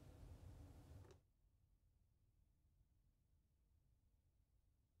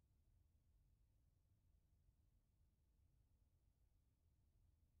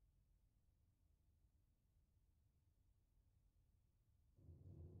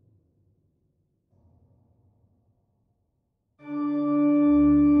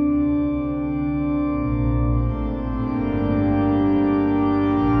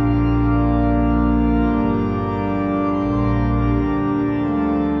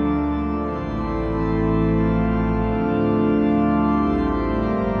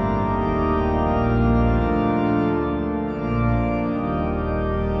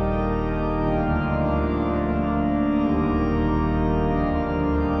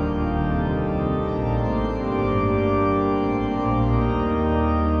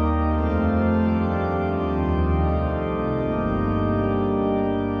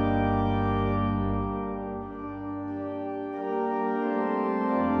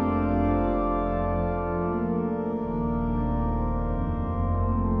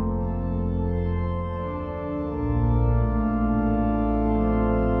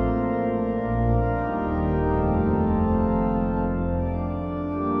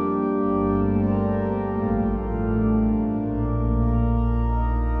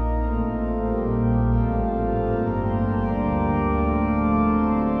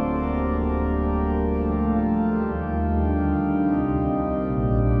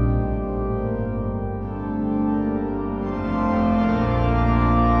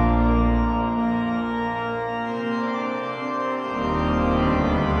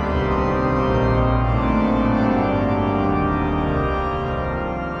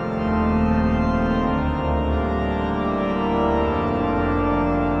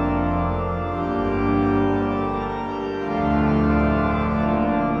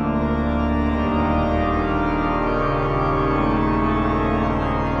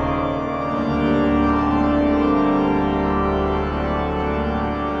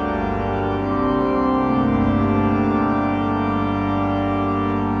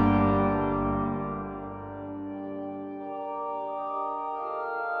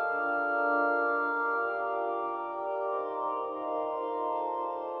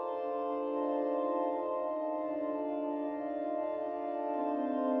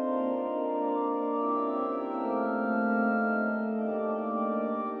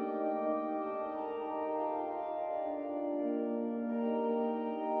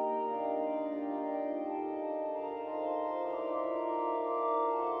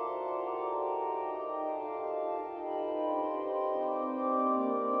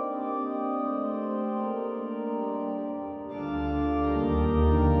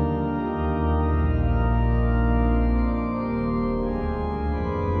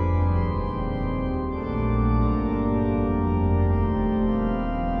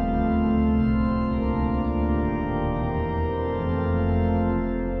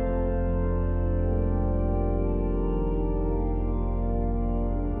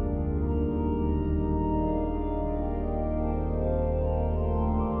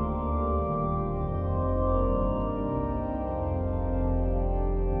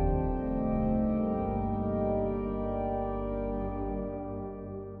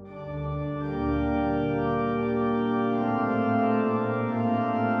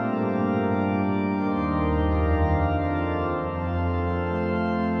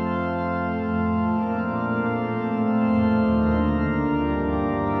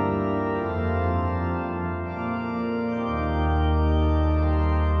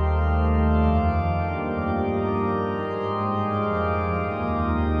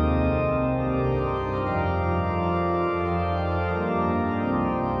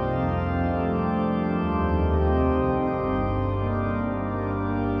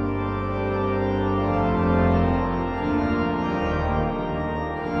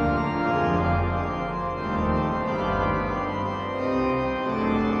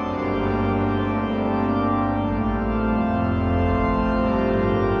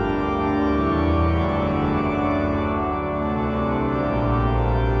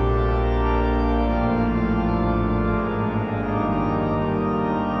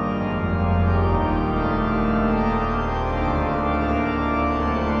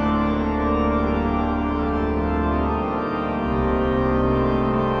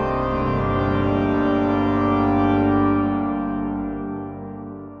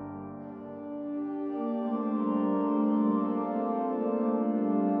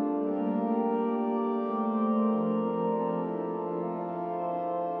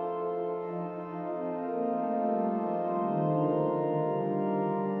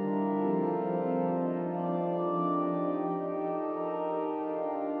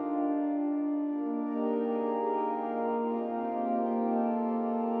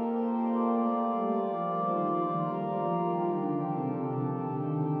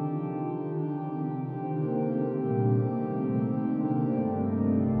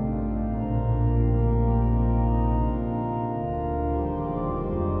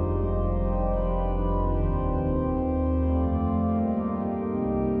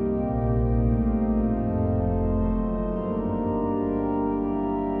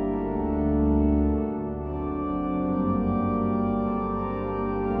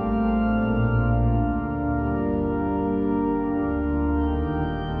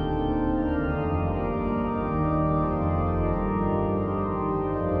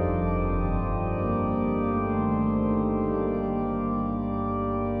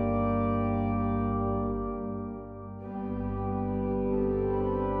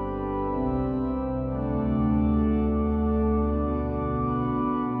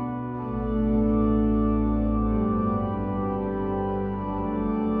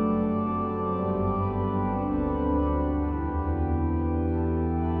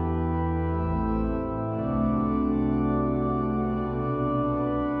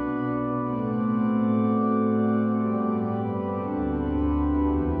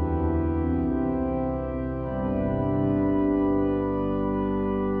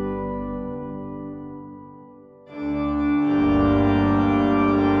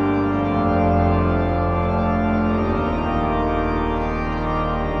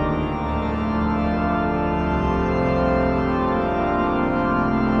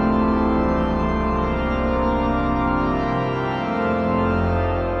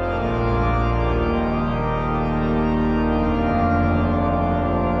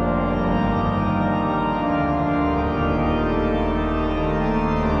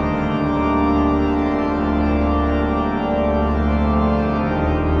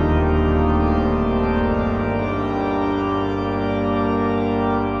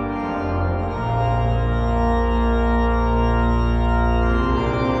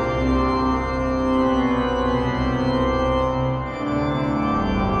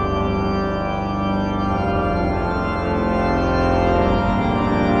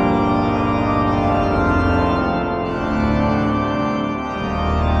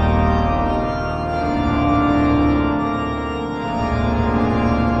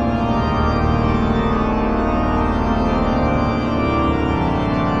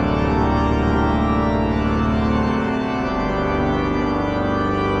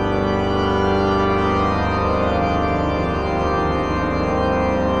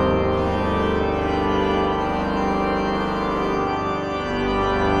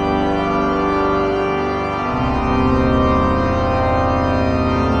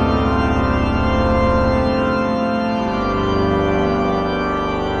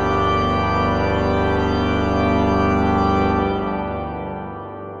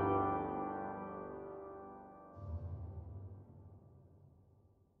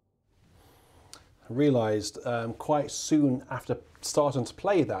 realised quite soon after starting to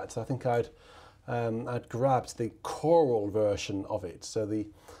play that, I think I'd grabbed the choral version of it. So the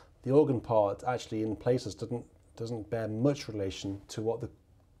organ part actually in places doesn't bear much relation to what the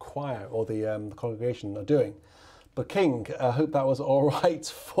choir or the congregation are doing. But King, I hope that was all right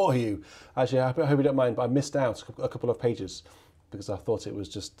for you. Actually, I hope you don't mind, but I missed out a couple of pages because I thought it was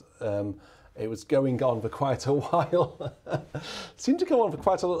just, it was going on for quite a while. It seemed to go on for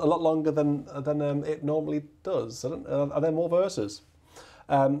quite a lot longer than it normally does. Are there more verses?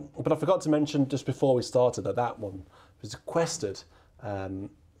 But I forgot to mention just before we started that one was requested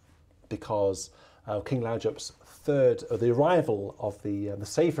because King Loudjup's the arrival of the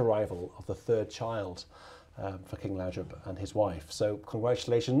safe arrival of the third child for King Loudjup and his wife. So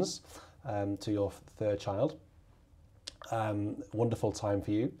congratulations to your third child. Wonderful time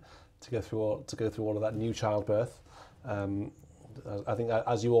for you to go through all of that new childbirth. I think,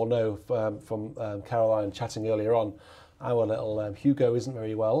 as you all know from Caroline chatting earlier on, our little Hugo isn't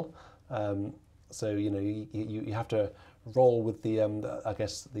very well. So you have to roll with the I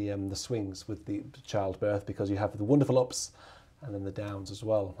guess the swings with the childbirth, because you have the wonderful ups and then the downs as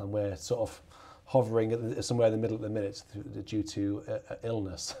well, and we're sort of hovering somewhere in the middle at the minute due to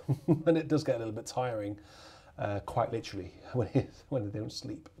illness. And it does get a little bit tiring, quite literally, when they don't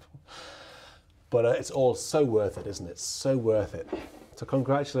sleep. But it's all so worth it, isn't it? So worth it. So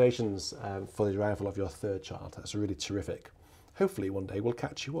congratulations for the arrival of your third child. That's really terrific. Hopefully one day we'll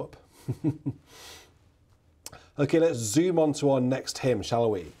catch you up. Okay, let's zoom on to our next hymn, shall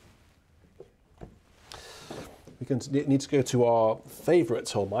we? We need to go to our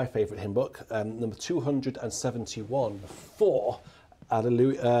favourite, or my favourite hymn book, number 271, for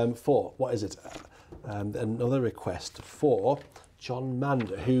Alleluia, for, what is it? Another request for John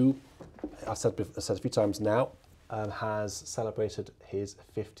Mander, who, I've said a few times now, has celebrated his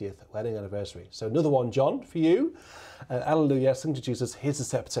 50th wedding anniversary. So another one, John, for you. Alleluia, sing to Jesus, his the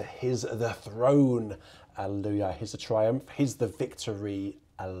sceptre, his the throne. Alleluia, his the triumph, his the victory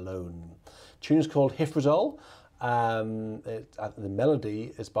alone. Tune is called Hifrodol. The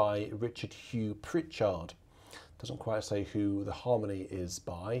melody is by Richard Hugh Pritchard. Doesn't quite say who the harmony is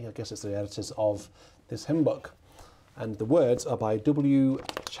by. I guess it's the editors of this hymn book. And the words are by W.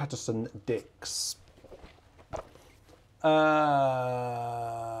 Chatterson Dix. Yeah,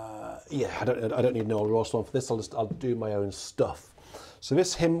 I don't need Noel Rawstorm for this. I'll do my own stuff. So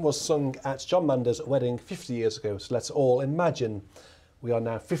this hymn was sung at John Mander's wedding 50 years ago. So let's all imagine we are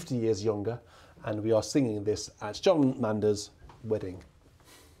now 50 years younger, and we are singing this at John Mander's wedding.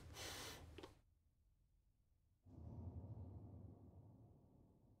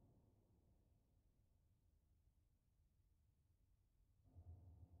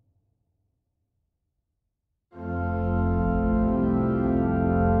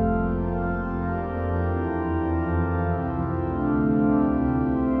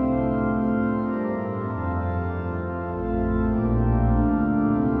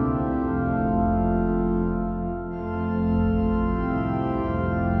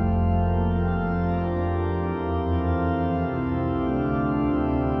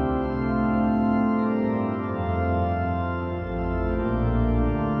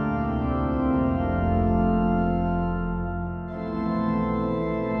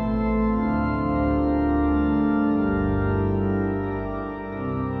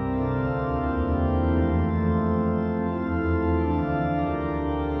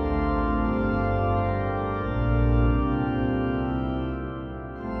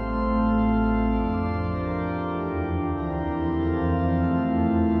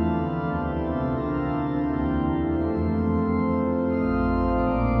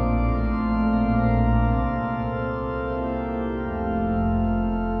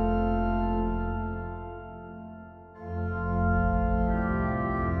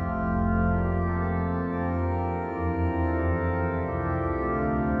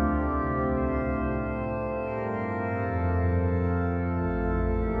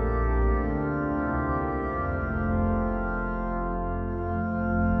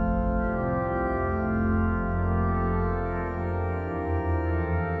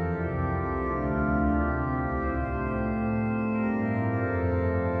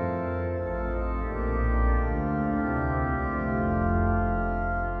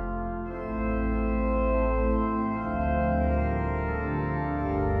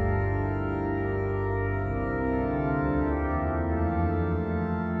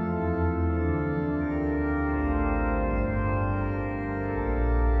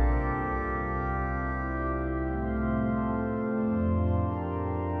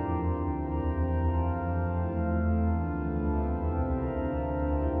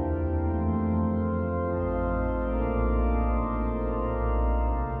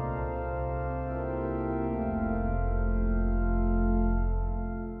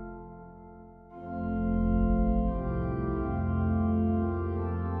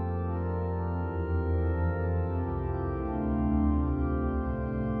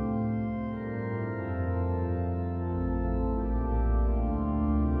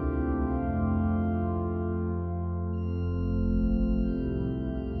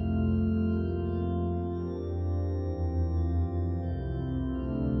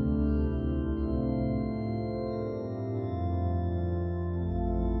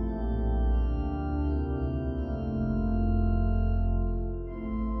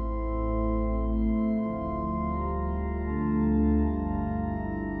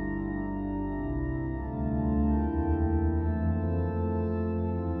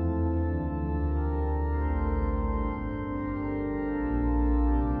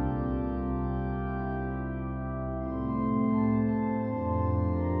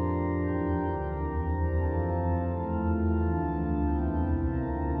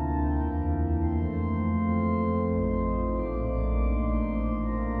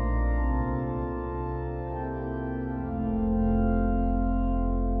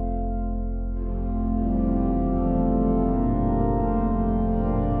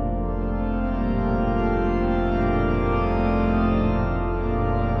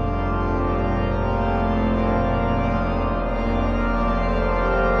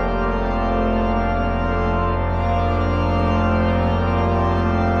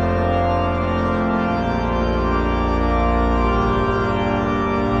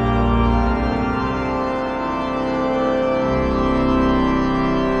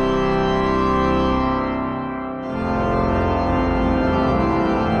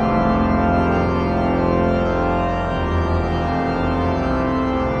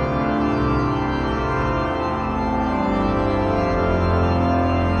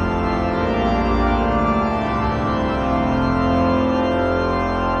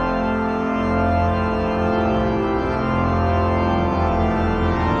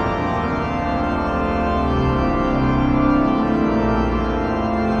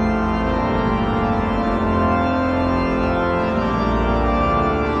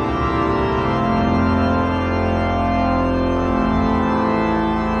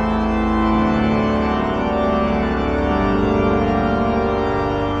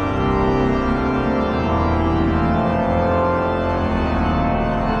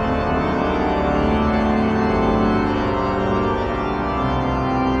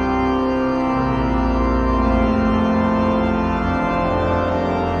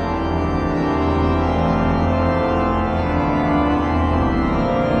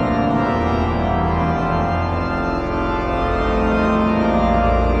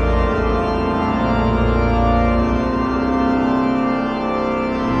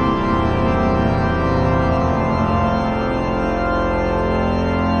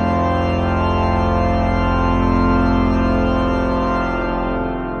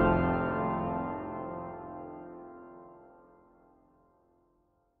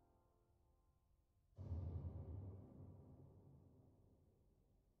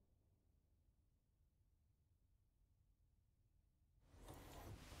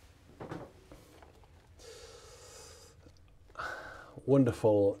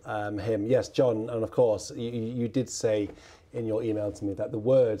 wonderful hymn. Yes, John, and of course you did say in your email to me that the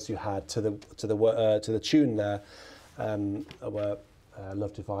words you had to the tune there were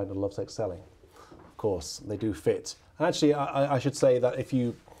 "Love Divine" and "Love's Excelling." Of course, they do fit. Actually, I should say that if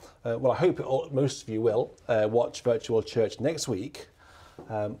you, well, I hope most of you will watch Virtual Church next week.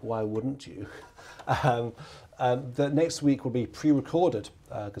 Why wouldn't you? The next week will be pre-recorded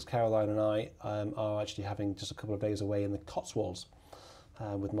because Caroline and I are actually having just a couple of days away in the Cotswolds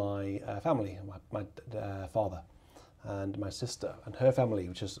with my family, my father and my sister and her family,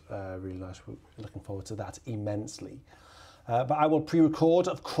 which is really nice. We're looking forward to that immensely. But I will pre-record,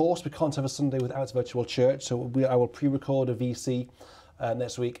 of course. We can't have a Sunday without Virtual Church, so I will pre-record a VC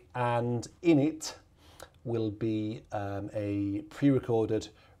next week, and in it will be a pre-recorded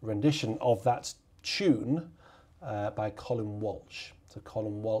rendition of that tune by Colin Walsh. So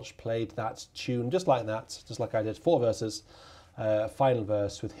Colin Walsh played that tune just like that, just like I did, 4 verses, final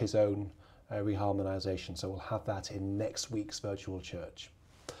verse with his own reharmonisation. So we'll have that in next week's Virtual Church.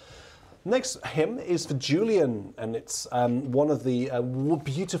 Next hymn is for Julian, and it's one of the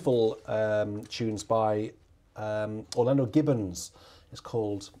beautiful tunes by Orlando Gibbons. It's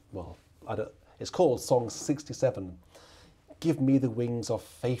called, well, it's called Song 67. Give me the wings of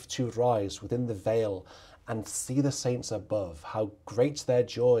faith to rise within the veil and see the saints above, how great their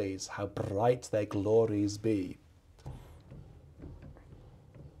joys, how bright their glories be.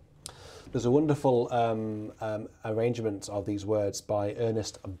 There's a wonderful arrangement of these words by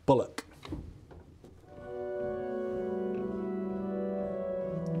Ernest Bullock.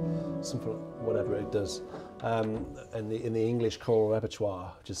 Simple, whatever it does. In the English choral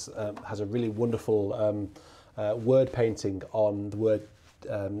repertoire, just has a really wonderful word painting on the word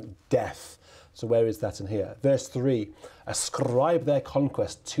death. So where is that in here? Verse 3: ascribe their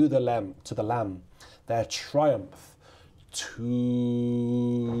conquest to the Lamb, their triumph to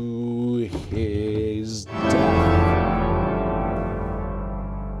his death.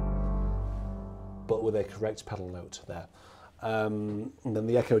 But with a correct pedal note there. And then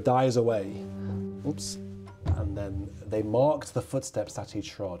the echo dies away. Oops. And then they marked the footsteps that he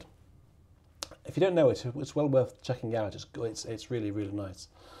trod. If you don't know it, it's well worth checking out. It's really, really nice.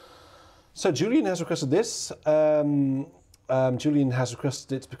 So Julian has requested this. Julian has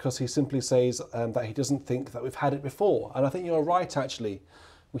requested it because he simply says that he doesn't think that we've had it before. And I think you're right, actually.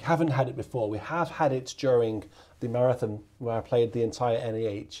 We haven't had it before. We have had it during the marathon where I played the entire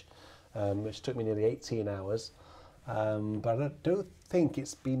NEH, which took me nearly 18 hours. But I don't think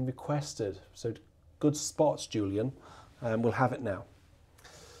it's been requested. So good spots, Julian. We'll have it now.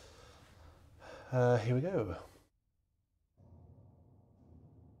 Here we go.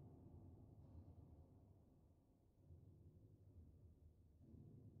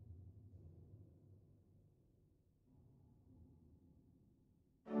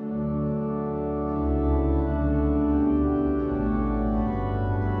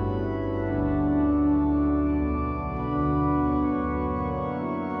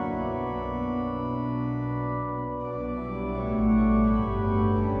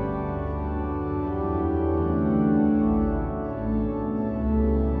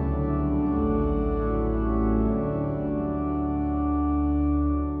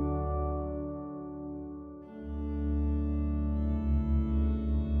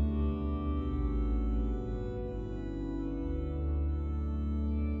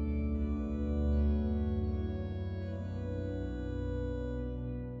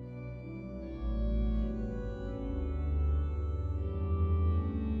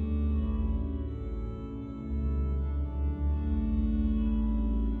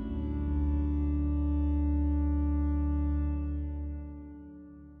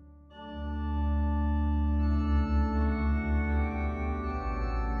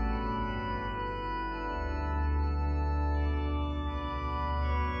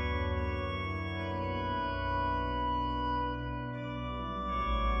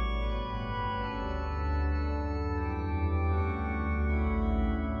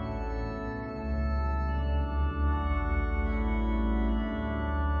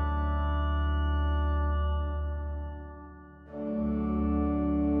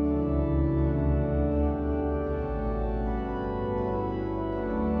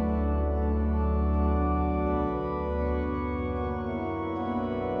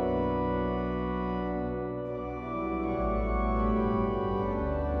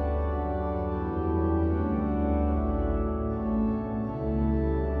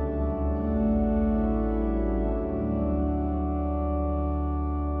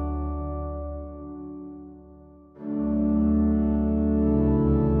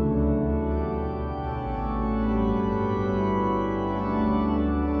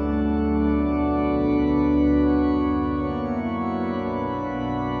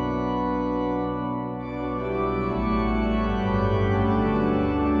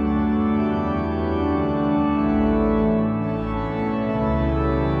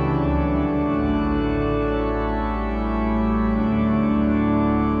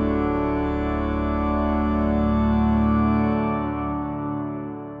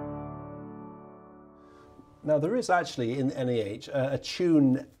 Now there is actually in NEH a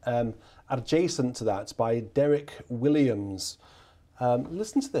tune adjacent to that by Derek Williams.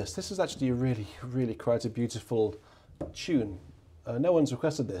 Listen to this. This is actually a really quite a beautiful tune. No one's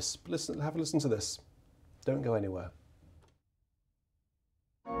requested this. Listen, have a listen to this. Don't go anywhere.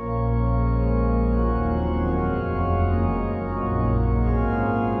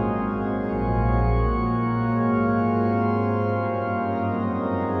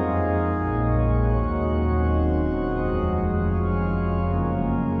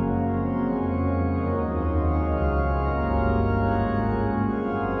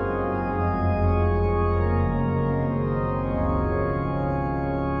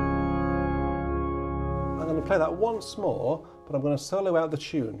 Play that once more, but I'm going to solo out the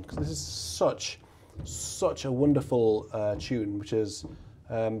tune because this is such a wonderful tune, which is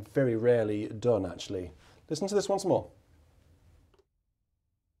very rarely done actually. Listen to this once more.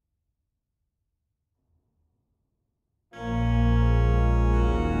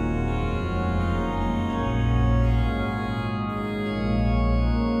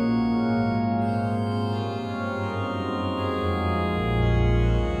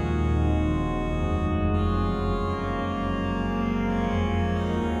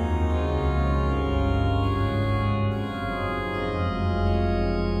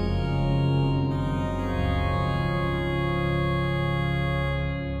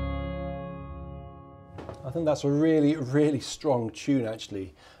 I think that's a really strong tune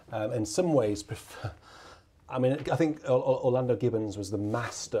actually. In some ways, I mean, I think Orlando Gibbons was the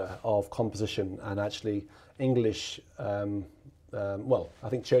master of composition, and actually English, well, I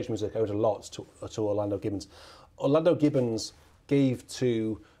think church music owed a lot to Orlando Gibbons. Orlando Gibbons gave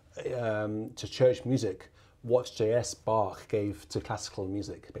to church music what J.S. Bach gave to classical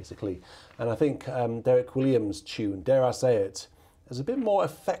music, basically. And I think Derek Williams' tune, dare I say it, is a bit more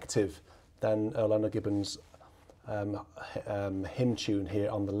effective than Orlando Gibbons' hymn tune here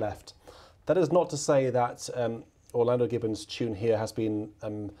on the left. That is not to say that Orlando Gibbons' tune here has been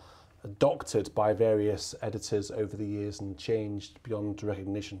doctored by various editors over the years and changed beyond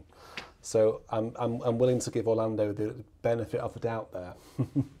recognition. So I'm willing to give Orlando the benefit of the doubt there.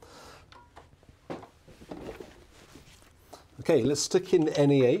 Okay, let's stick in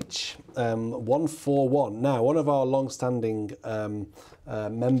NEH 141. Now, one of our long-standing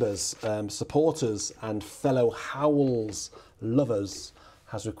members, supporters, and fellow Howells lovers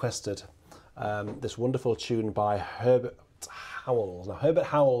has requested this wonderful tune by Herbert Howells. Now, Herbert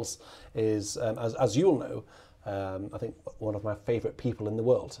Howells is, as you'll know, I think one of my favourite people in the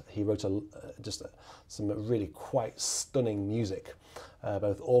world. He wrote some really quite stunning music,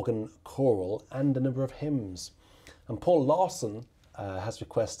 both organ, choral, and a number of hymns. And Paul Larson has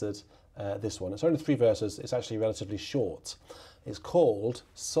requested this one. It's only 3 verses. It's actually relatively short. It's called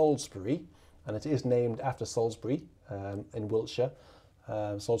Salisbury, and it is named after Salisbury in Wiltshire,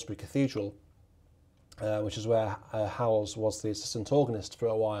 Salisbury Cathedral, which is where Howells was the assistant organist for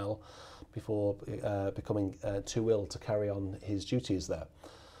a while before becoming too ill to carry on his duties there.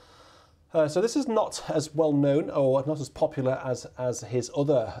 So this is not as well known or not as popular as his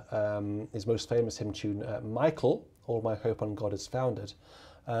other, his most famous hymn tune, Michael, All My Hope on God Is Founded.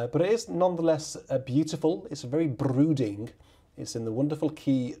 But it is nonetheless beautiful. It's very brooding. It's in the wonderful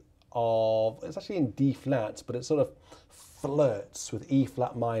key of, it's actually in D flat, but it sort of flirts with E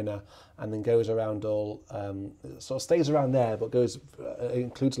flat minor and then goes around all, sort of stays around there, but goes,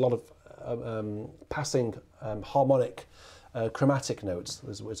 includes a lot of passing harmonic chromatic notes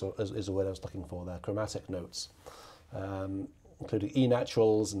is the word I was looking for there, chromatic notes, including E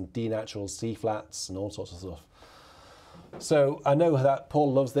naturals and D naturals, C flats and all sorts of stuff. So I know that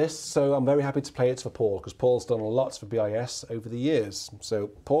Paul loves this, so I'm very happy to play it for Paul, because Paul's done a lot for BIS over the years. So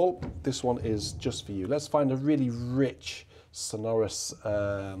Paul, this one is just for you. Let's find a really rich, sonorous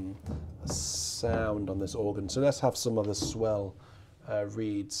sound on this organ. So let's have some of the swell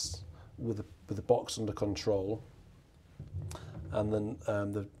reeds with the box under control, and then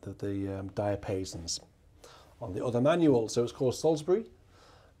the diapasons on the other manual. So it's called Salisbury,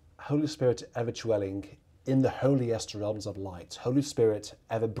 Holy Spirit ever dwelling in the holiest realms of light, Holy Spirit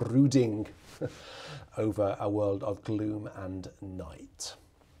ever brooding over a world of gloom and night.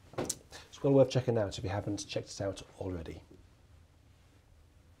 It's well worth checking out if you haven't checked it out already.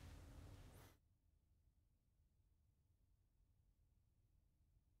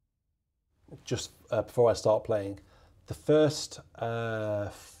 Just before I start playing, the first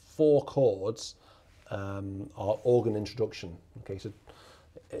 4 chords are organ introduction. Okay, so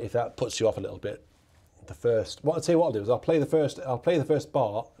if that puts you off a little bit, I'll tell you what I'll do is I'll play the first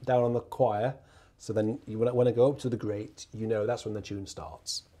bar down on the choir, so then when I go up to the great, you know that's when the tune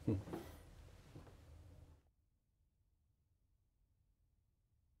starts.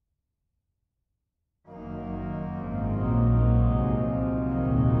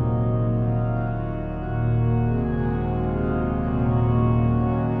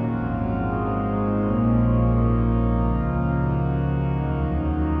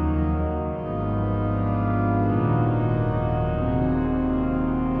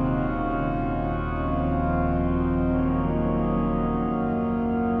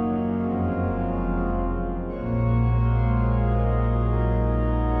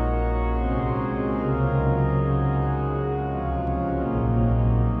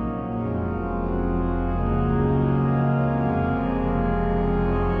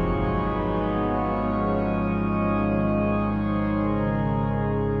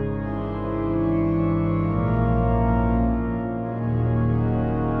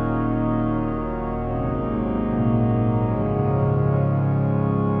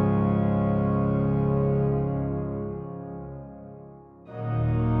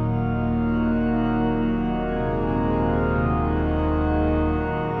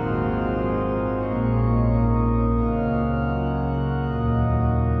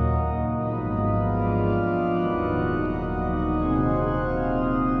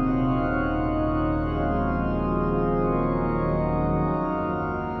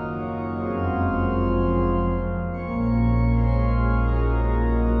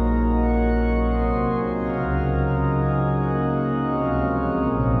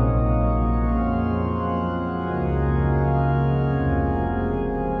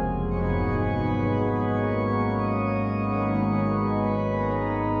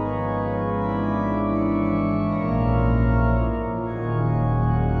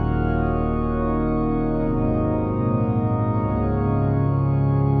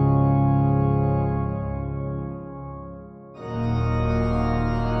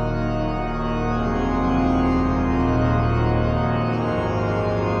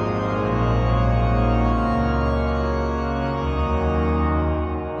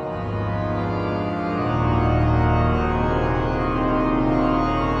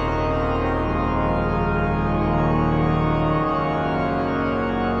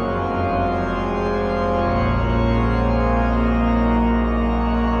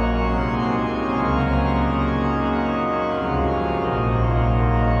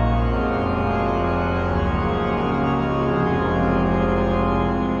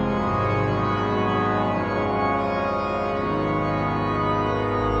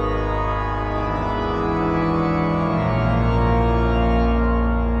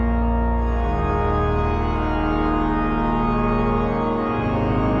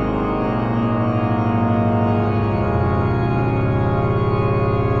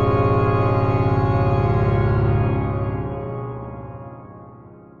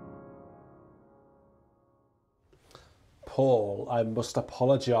 Paul, I must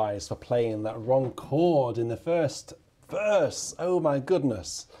apologise for playing that wrong chord in the first verse. Oh my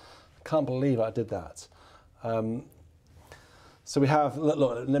goodness. I can't believe I did that. So we have,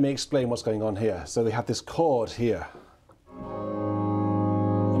 look, let me explain what's going on here. So we have this chord here.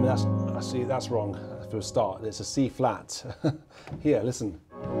 I mean, that's wrong for a start. It's a C flat. Here, listen.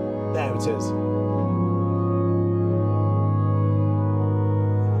 There it is.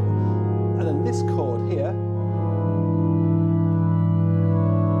 And then this chord here.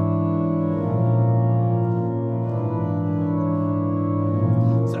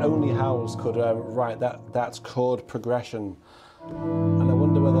 So only Howells could write that chord progression. And I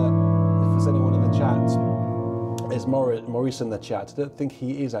wonder whether, if there's anyone in the chat, is Maurice in the chat? I don't think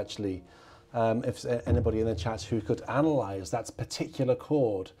he is actually. If there's anybody in the chat who could analyse that particular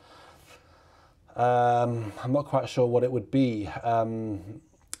chord. I'm not quite sure what it would be.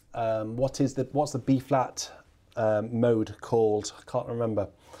 What's the B flat mode called? I can't remember.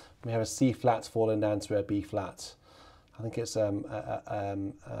 We have a C flat falling down to a B flat. I think it's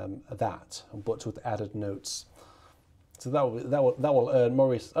that, but with added notes. So that will earn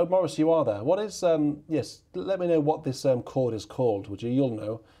Maurice. Oh, Maurice, you are there. What is yes? Let me know what this chord is called, would you? You'll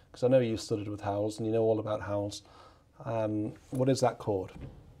know, because I know you studied with Howells and you know all about Howells. What is that chord?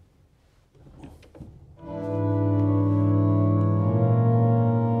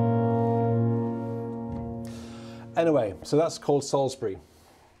 Anyway, so that's called Salisbury.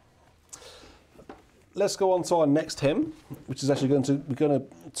 Let's go on to our next hymn, which is actually we're going to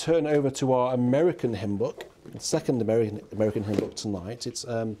turn over to our American hymn book, the second American hymn book tonight. It's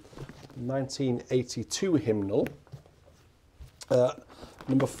 1982 hymnal,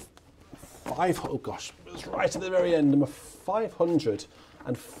 number 5. Oh gosh, it's right at the very end, number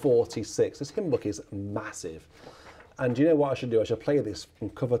 546. This hymn book is massive, and you know what I should do? I should play this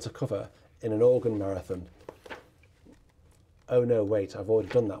from cover to cover in an organ marathon. Oh no, wait, I've already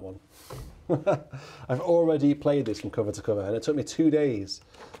done that one. I've already played this from cover to cover, and it took me 2 days.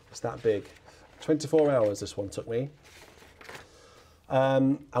 It's that big. 24 hours this one took me.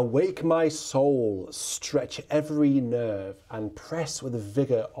 Awake my soul, stretch every nerve, and press with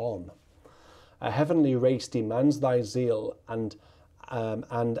vigour on. A heavenly race demands thy zeal, and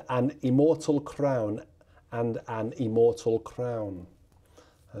an immortal crown,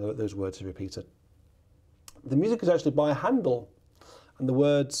 Those words are repeated. The music is actually by Handel, and the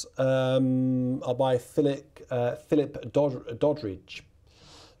words are by Philip Doddridge,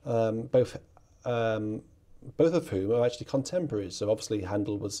 both of whom are actually contemporaries. So obviously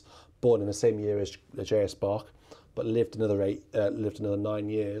Handel was born in the same year as J.S. Bach, but lived another 9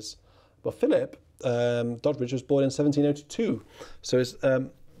 years. But Philip Doddridge was born in 1702, so it's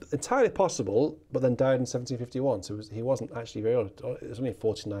entirely possible, but then died in 1751. So he wasn't actually very old. He was only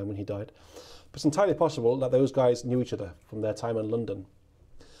 49 when he died. But it's entirely possible that those guys knew each other from their time in London.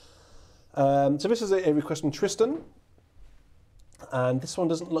 So this is a request from Tristan, and this one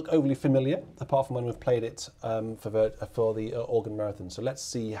doesn't look overly familiar, apart from when we've played it for the organ marathon. So let's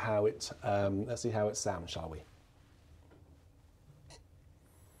see how it sounds, shall we?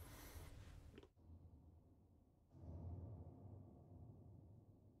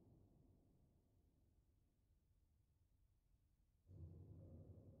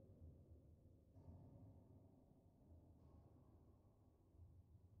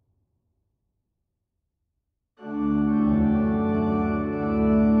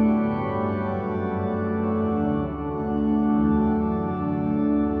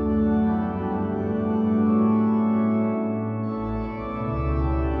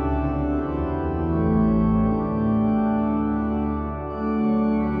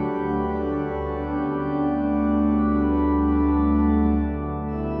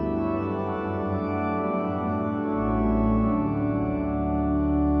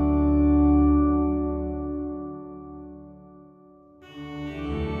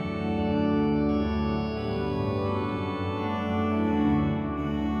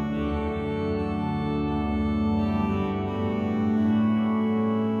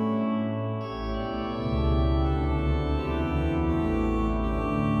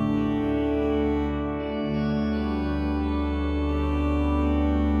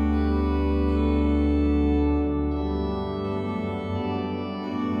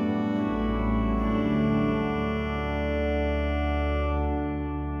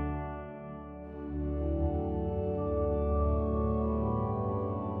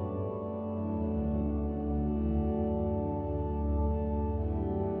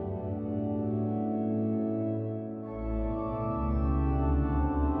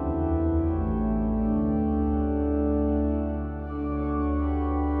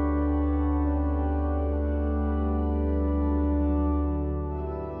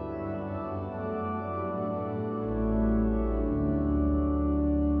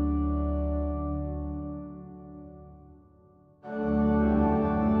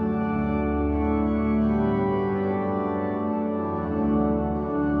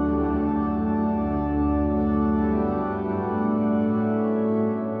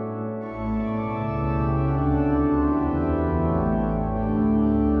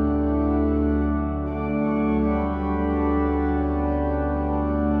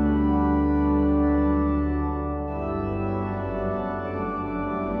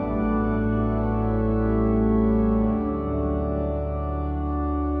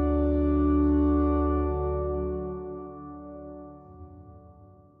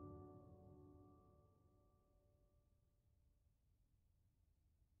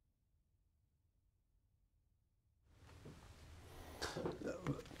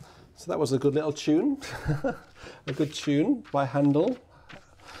 So that was a good little tune, a good tune by Handel.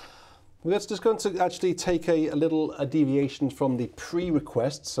 We're just going to actually take a deviation from the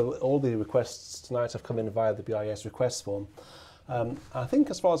pre-request. So all the requests tonight have come in via the BIS request form. I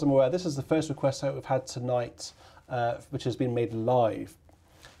think, as far as I'm aware, this is the first request that we've had tonight, which has been made live.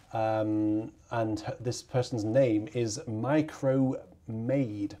 And this person's name is Micro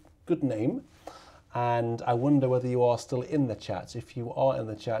Maid. Good name. And I wonder whether you are still in the chat. If you are in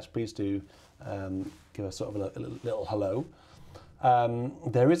the chat, please do give us sort of a little hello.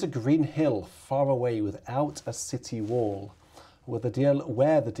 There is a green hill far away without a city wall, where the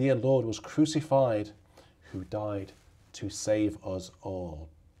dear Lord was crucified, who died to save us all.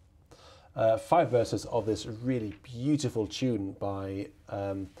 5 verses of this really beautiful tune by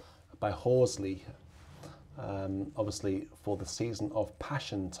Horsley, obviously for the season of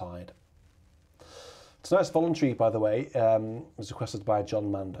Passiontide. Tonight's voluntary, by the way, was requested by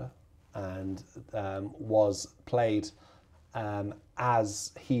John Mander and was played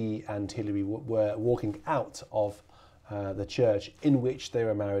as he and Hilary were walking out of the church in which they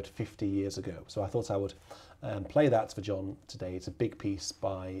were married 50 years ago. So I thought I would play that for John today. It's a big piece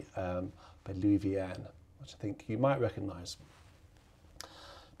by Louis Vierne, which I think you might recognise.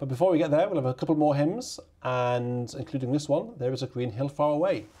 But before we get there, we'll have a couple more hymns, and including this one, There is a Green Hill Far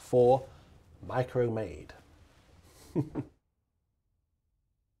Away, for Micro Maid.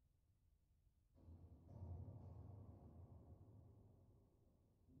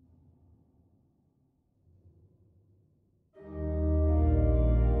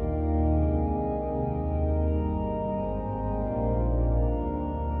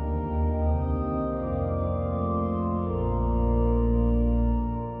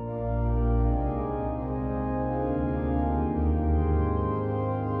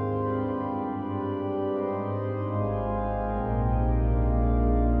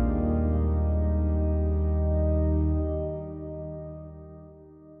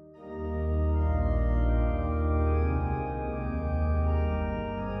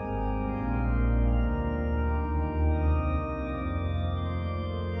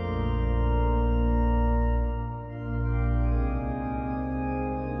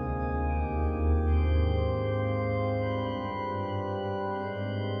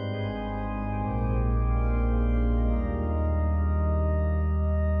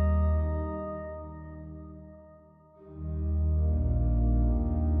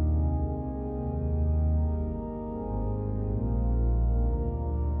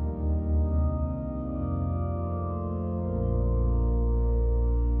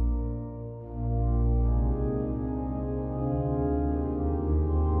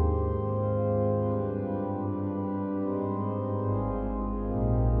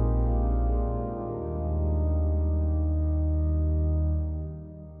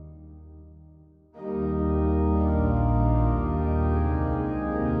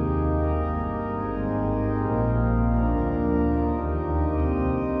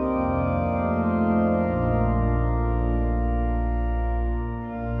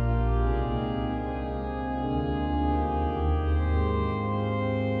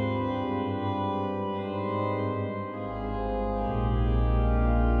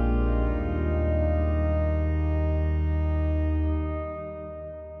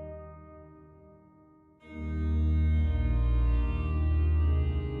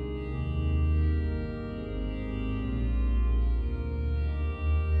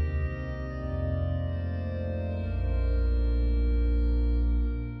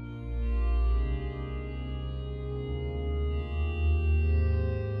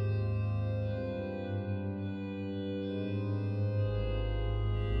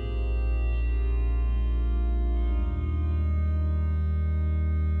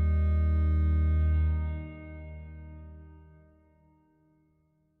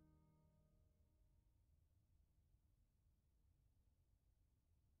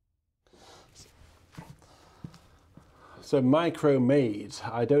 So Micro Maid,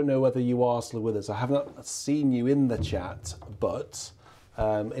 I don't know whether you are still with us. I have not seen you in the chat, but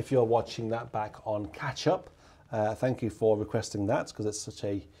if you're watching that back on Catch Up, thank you for requesting that, because it's such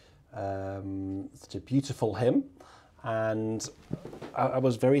a beautiful hymn, and I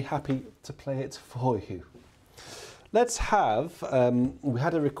was very happy to play it for you. Let's have, we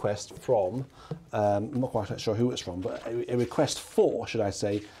had a request from, I'm not quite sure who it's from, but a request for, should I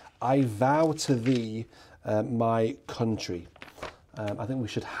say, I Vow to Thee, My Country. I think we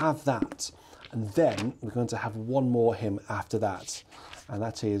should have that, and then we're going to have one more hymn after that, and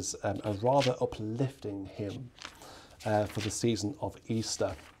that is a rather uplifting hymn for the season of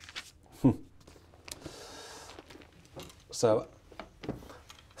Easter.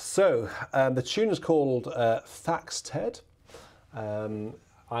 So the tune is called Thaxted. Either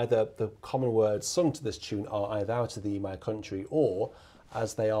the common words sung to this tune are "I vow to thee, my country," or,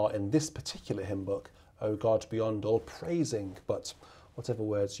 as they are in this particular hymn book, "O God beyond all praising," but whatever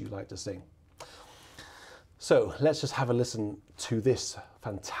words you like to sing. So let's just have a listen to this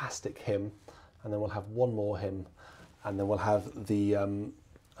fantastic hymn, and then we'll have one more hymn, and then we'll have the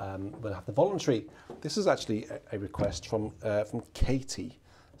voluntary. This is actually a request from Katie.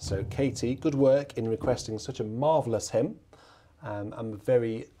 So Katie, good work in requesting such a marvellous hymn. I am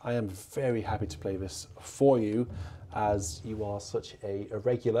very happy to play this for you, as you are such a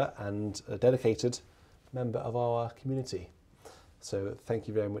regular and a dedicated member of our community. So thank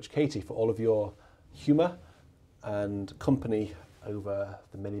you very much, Katie, for all of your humour and company over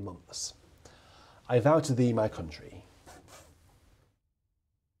the many months. I vow to thee, my country.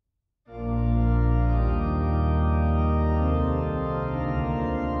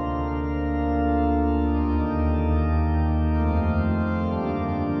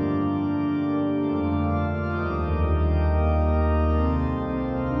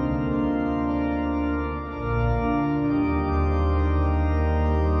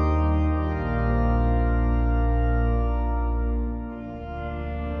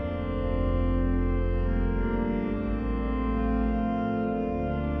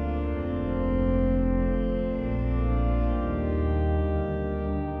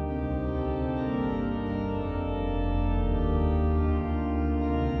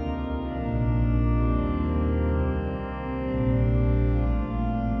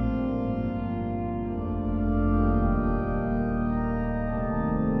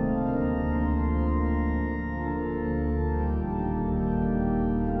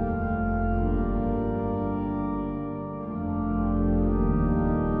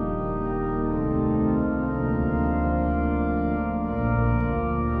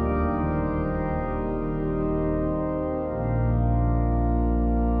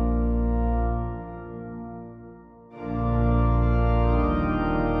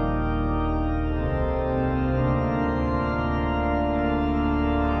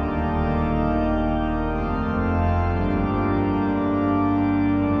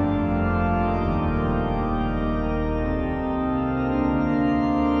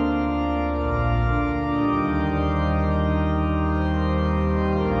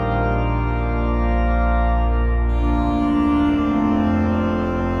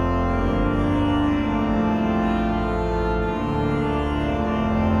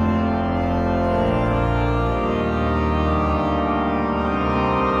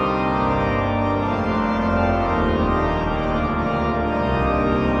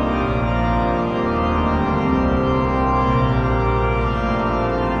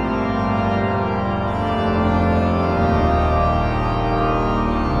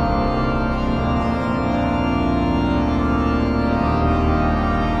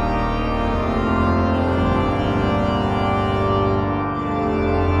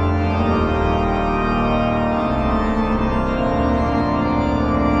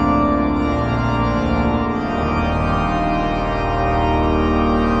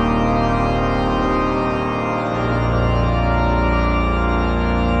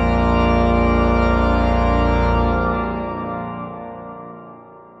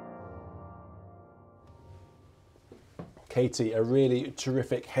 Katie, a really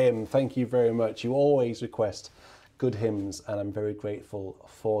terrific hymn. Thank you very much. You always request good hymns, and I'm very grateful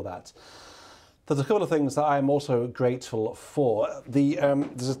for that. There's a couple of things that I'm also grateful for.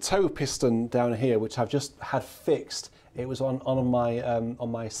 There's a toe piston down here which I've just had fixed. It was on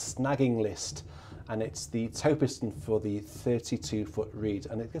my snagging list, and it's the toe piston for the 32-foot reed,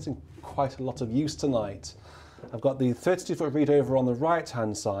 and it's getting quite a lot of use tonight. I've got the 32-foot reed over on the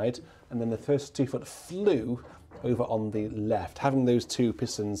right-hand side, and then the 32-foot flue over on the left. Having those two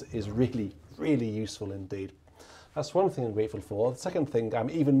pistons is really, really useful indeed. That's one thing I'm grateful for. The second thing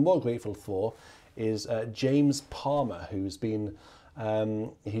I'm even more grateful for is James Palmer, who's been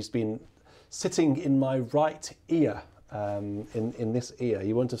sitting in my right ear, in this ear.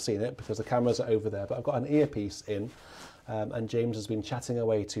 You won't have seen it because the cameras are over there, but I've got an earpiece in, and James has been chatting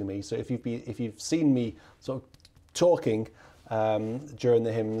away to me. So if you've seen me sort of talking during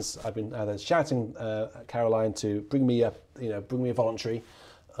the hymns, I've been either shouting at Caroline to bring me a voluntary,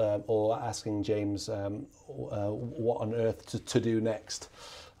 or asking James what on earth to do next.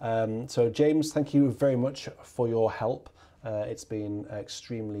 So James, thank you very much for your help. It's been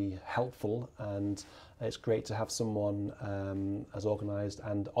extremely helpful, and it's great to have someone as organised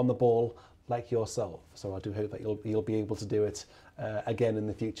and on the ball like yourself. So I do hope that you'll be able to do it again in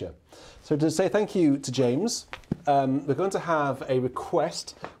the future. So to say thank you to James, we're going to have a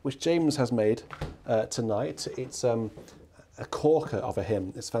request which James has made tonight. It's a corker of a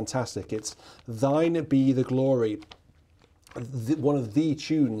hymn. It's fantastic. It's Thine Be the Glory, one of the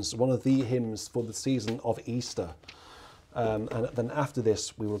tunes, one of the hymns for the season of Easter. And then after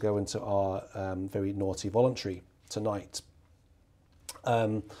this, we will go into our very naughty voluntary tonight.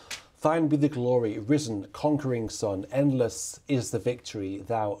 Thine be the glory, risen, conquering Son, endless is the victory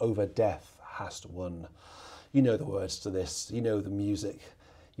thou over death hast won. You know the words to this, you know the music,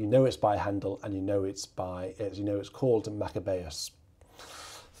 you know it's by Handel, and you know it's called Maccabeus.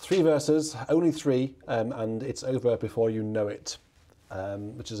 3 verses, only 3, and it's over before you know it,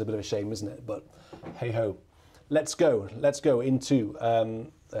 which is a bit of a shame, isn't it? But hey ho, let's go into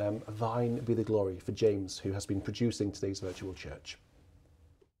Thine be the glory for James, who has been producing today's virtual church.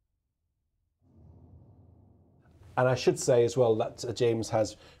 And I should say as well that James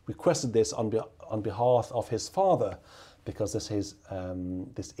has requested this on behalf of his father, because this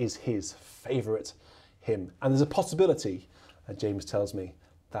is his favourite hymn. And there's a possibility, James tells me,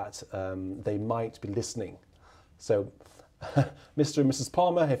 that they might be listening. So, Mr. and Mrs.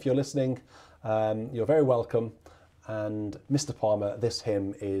 Palmer, if you're listening, you're very welcome. And Mr. Palmer, this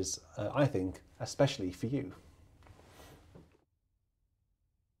hymn is, I think, especially for you.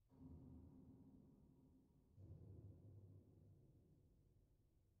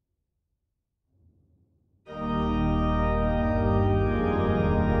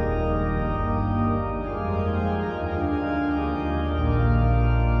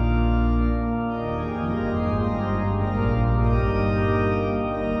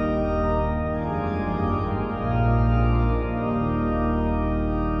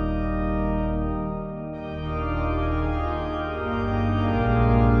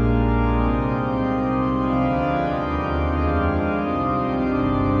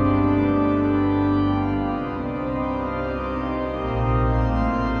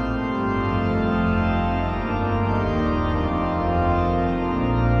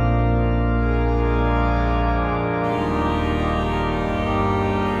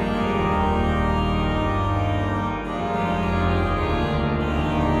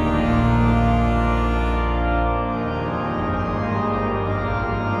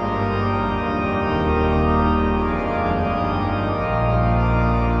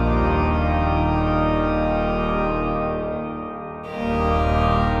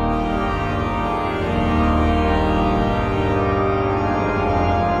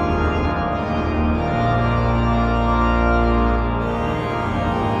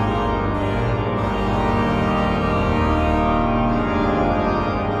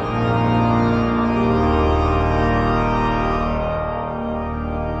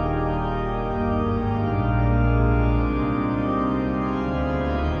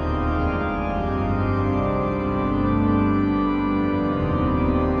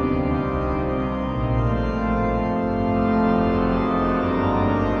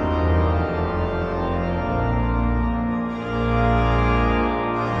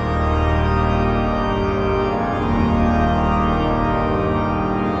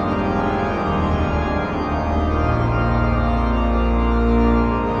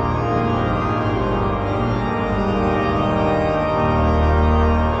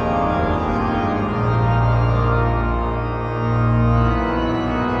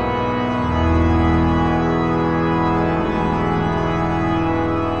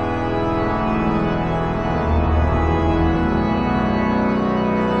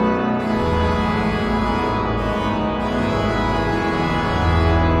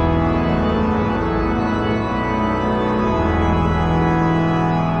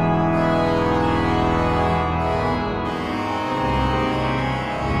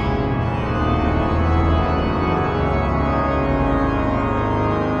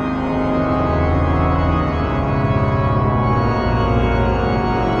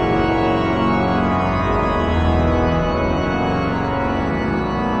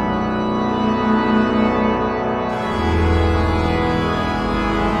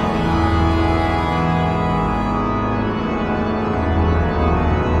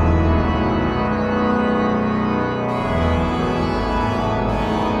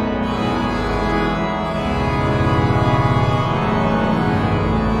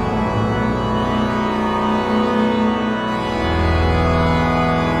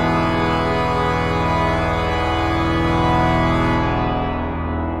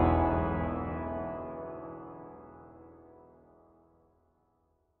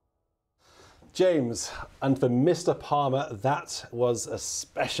 James, and for Mr. Palmer, that was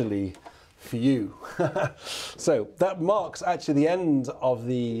especially for you. So that marks actually the end of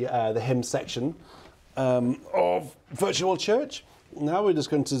the hymn section of Virtual Church. Now we're just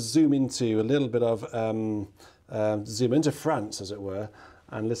going to zoom into a little bit of, zoom into France, as it were,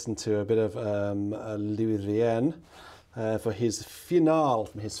 and listen to a bit of Alleluia for his finale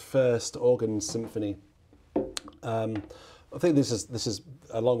from his first organ symphony. I think this is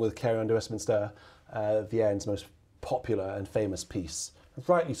along with Carry On to Westminster, Vienn's most popular and famous piece.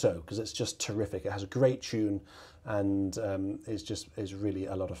 Rightly so, because it's just terrific. It has a great tune and is really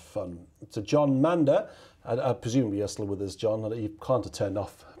a lot of fun. So John Mander, presumably you're still with us, John. You can't have turned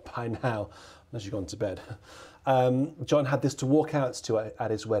off by now, unless you've gone to bed. John had this to walk out to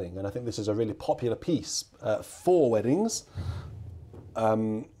at his wedding, and I think this is a really popular piece for weddings.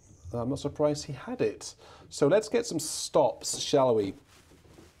 I'm not surprised he had it. So let's get some stops, shall we?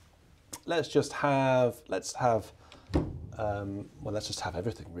 Let's just have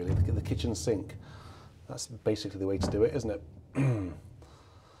everything really. The kitchen sink. That's basically the way to do it, isn't it?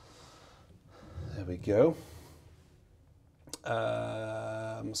 There we go.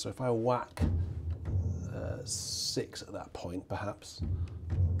 So if I whack 6 at that point, perhaps.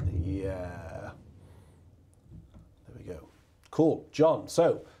 Yeah. There we go. Cool, John.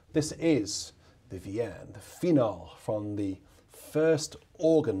 So this is the Vienne, the finale from the first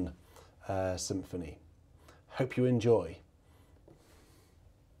organ symphony. Hope you enjoy.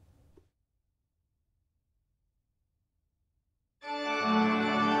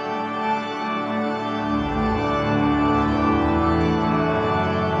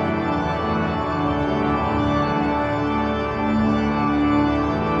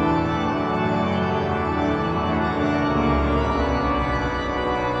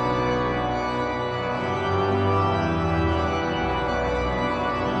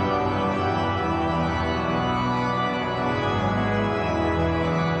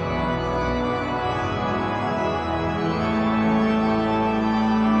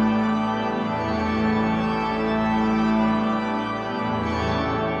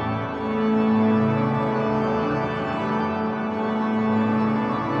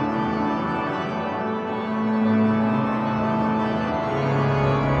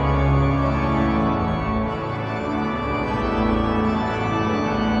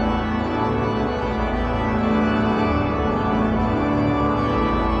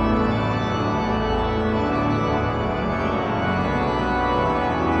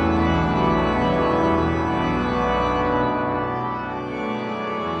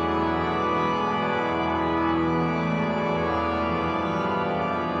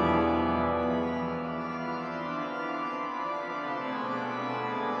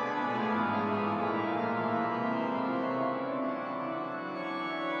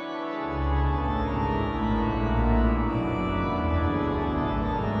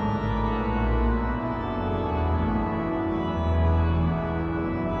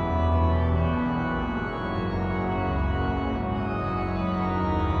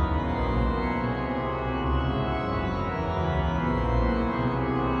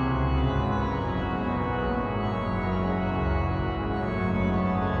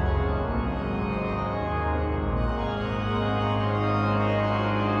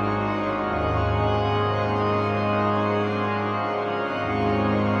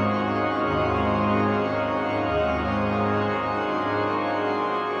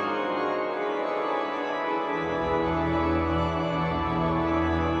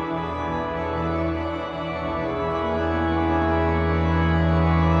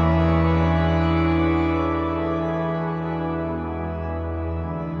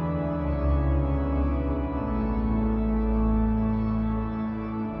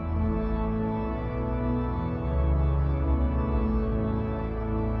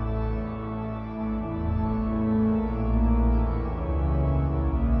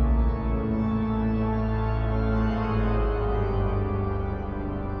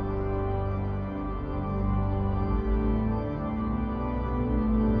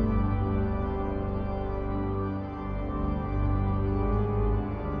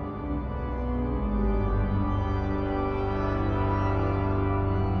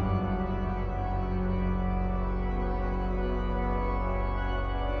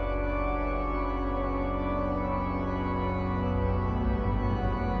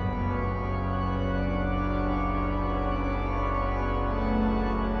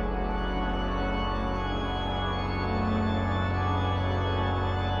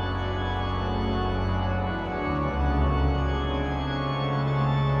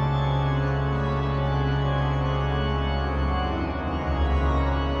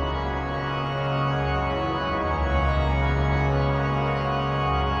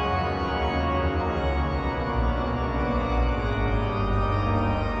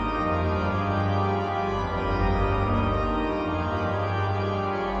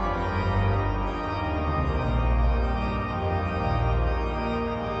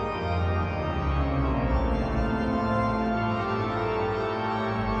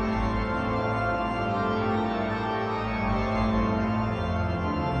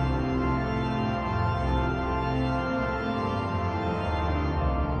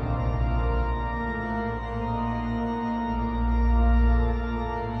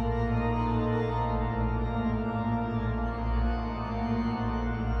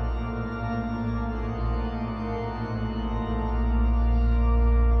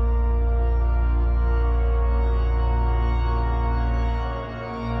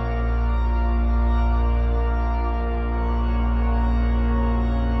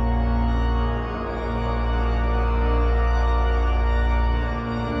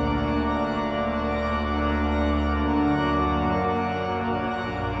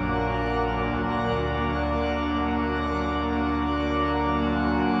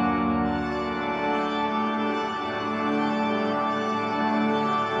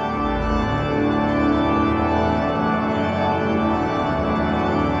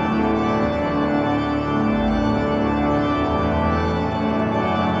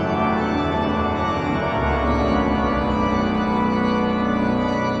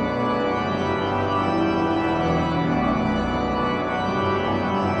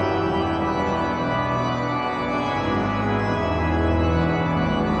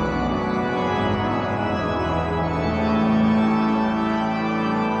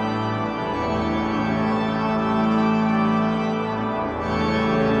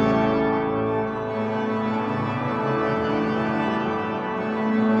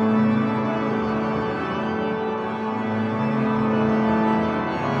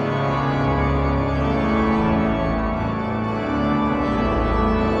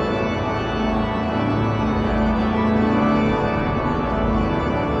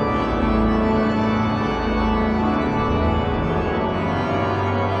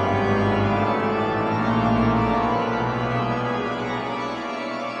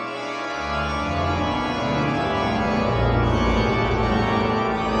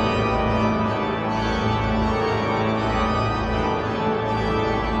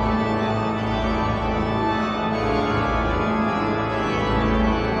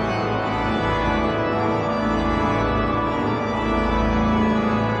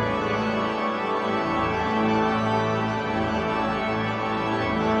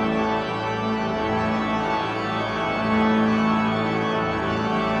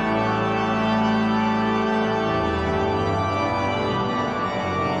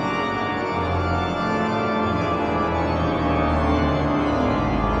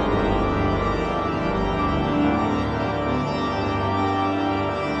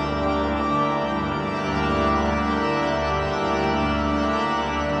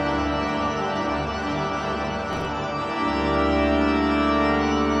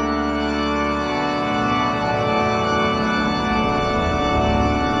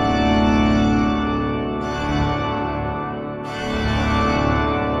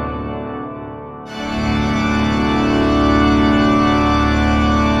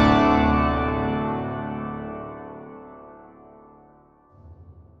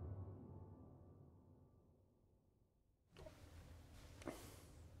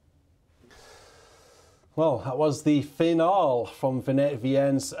 Well, that was the finale from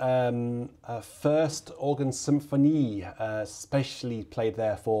Vienne's first organ symphony, specially played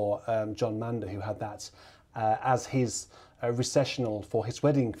there for John Mander, who had that as his recessional for his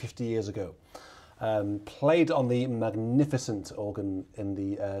wedding 50 years ago. Played on the magnificent organ in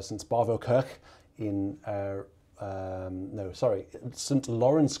the St Laurenskerk in St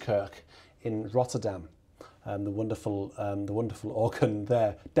Laurenskerk in Rotterdam. The wonderful organ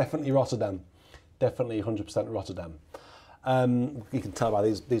there. Definitely Rotterdam. Definitely 100% Rotterdam. You can tell by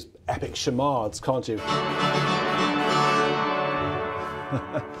these epic chamades, can't you?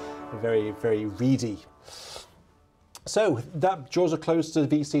 Very, very reedy. So that draws a close to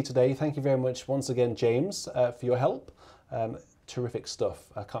the VC today. Thank you very much once again, James, for your help. Terrific stuff.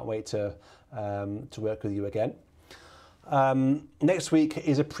 I can't wait to work with you again. Next week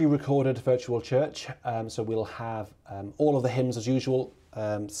is a pre-recorded virtual church, so we'll have all of the hymns as usual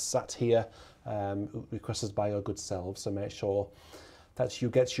sat here, requested by your good selves. So make sure that you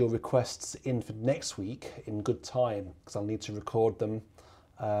get your requests in for next week in good time, because I'll need to record them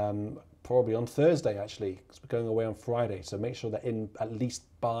probably on Thursday actually, because we're going away on Friday. So make sure they're in at least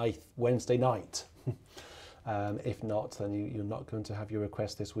by Wednesday night. If not, then you're not going to have your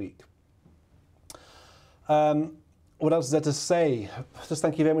request this week. What else is there to say? Just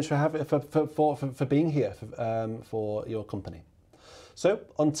thank you very much for being here, for your company. So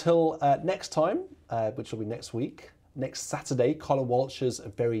until next time, which will be next week, next Saturday, Colin Walsh's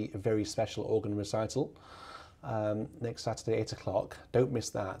very, very special organ recital. Next Saturday, 8 o'clock. Don't miss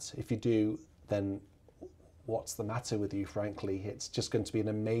that. If you do, then what's the matter with you, frankly? It's just going to be an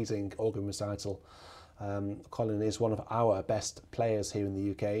amazing organ recital. Colin is one of our best players here in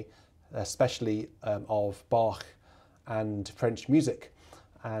the UK, especially of Bach and French music.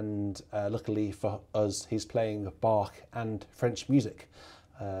 And luckily for us, he's playing Bach and French music.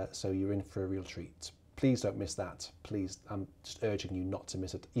 So you're in for a real treat. Please don't miss that. Please, I'm just urging you not to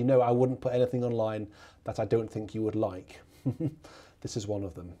miss it. You know, I wouldn't put anything online that I don't think you would like. This is one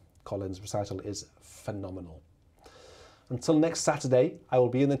of them. Colin's recital is phenomenal. Until next Saturday, I will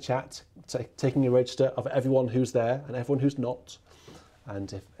be in the chat taking a register of everyone who's there and everyone who's not.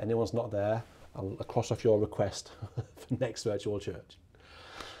 And if anyone's not there, I'll cross off your request for next virtual church.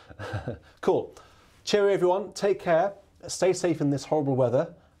 Cool. Cheerio, everyone. Take care. Stay safe in this horrible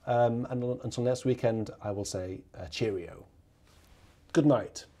weather. And until next weekend, I will say cheerio. Good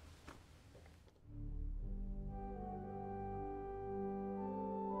night.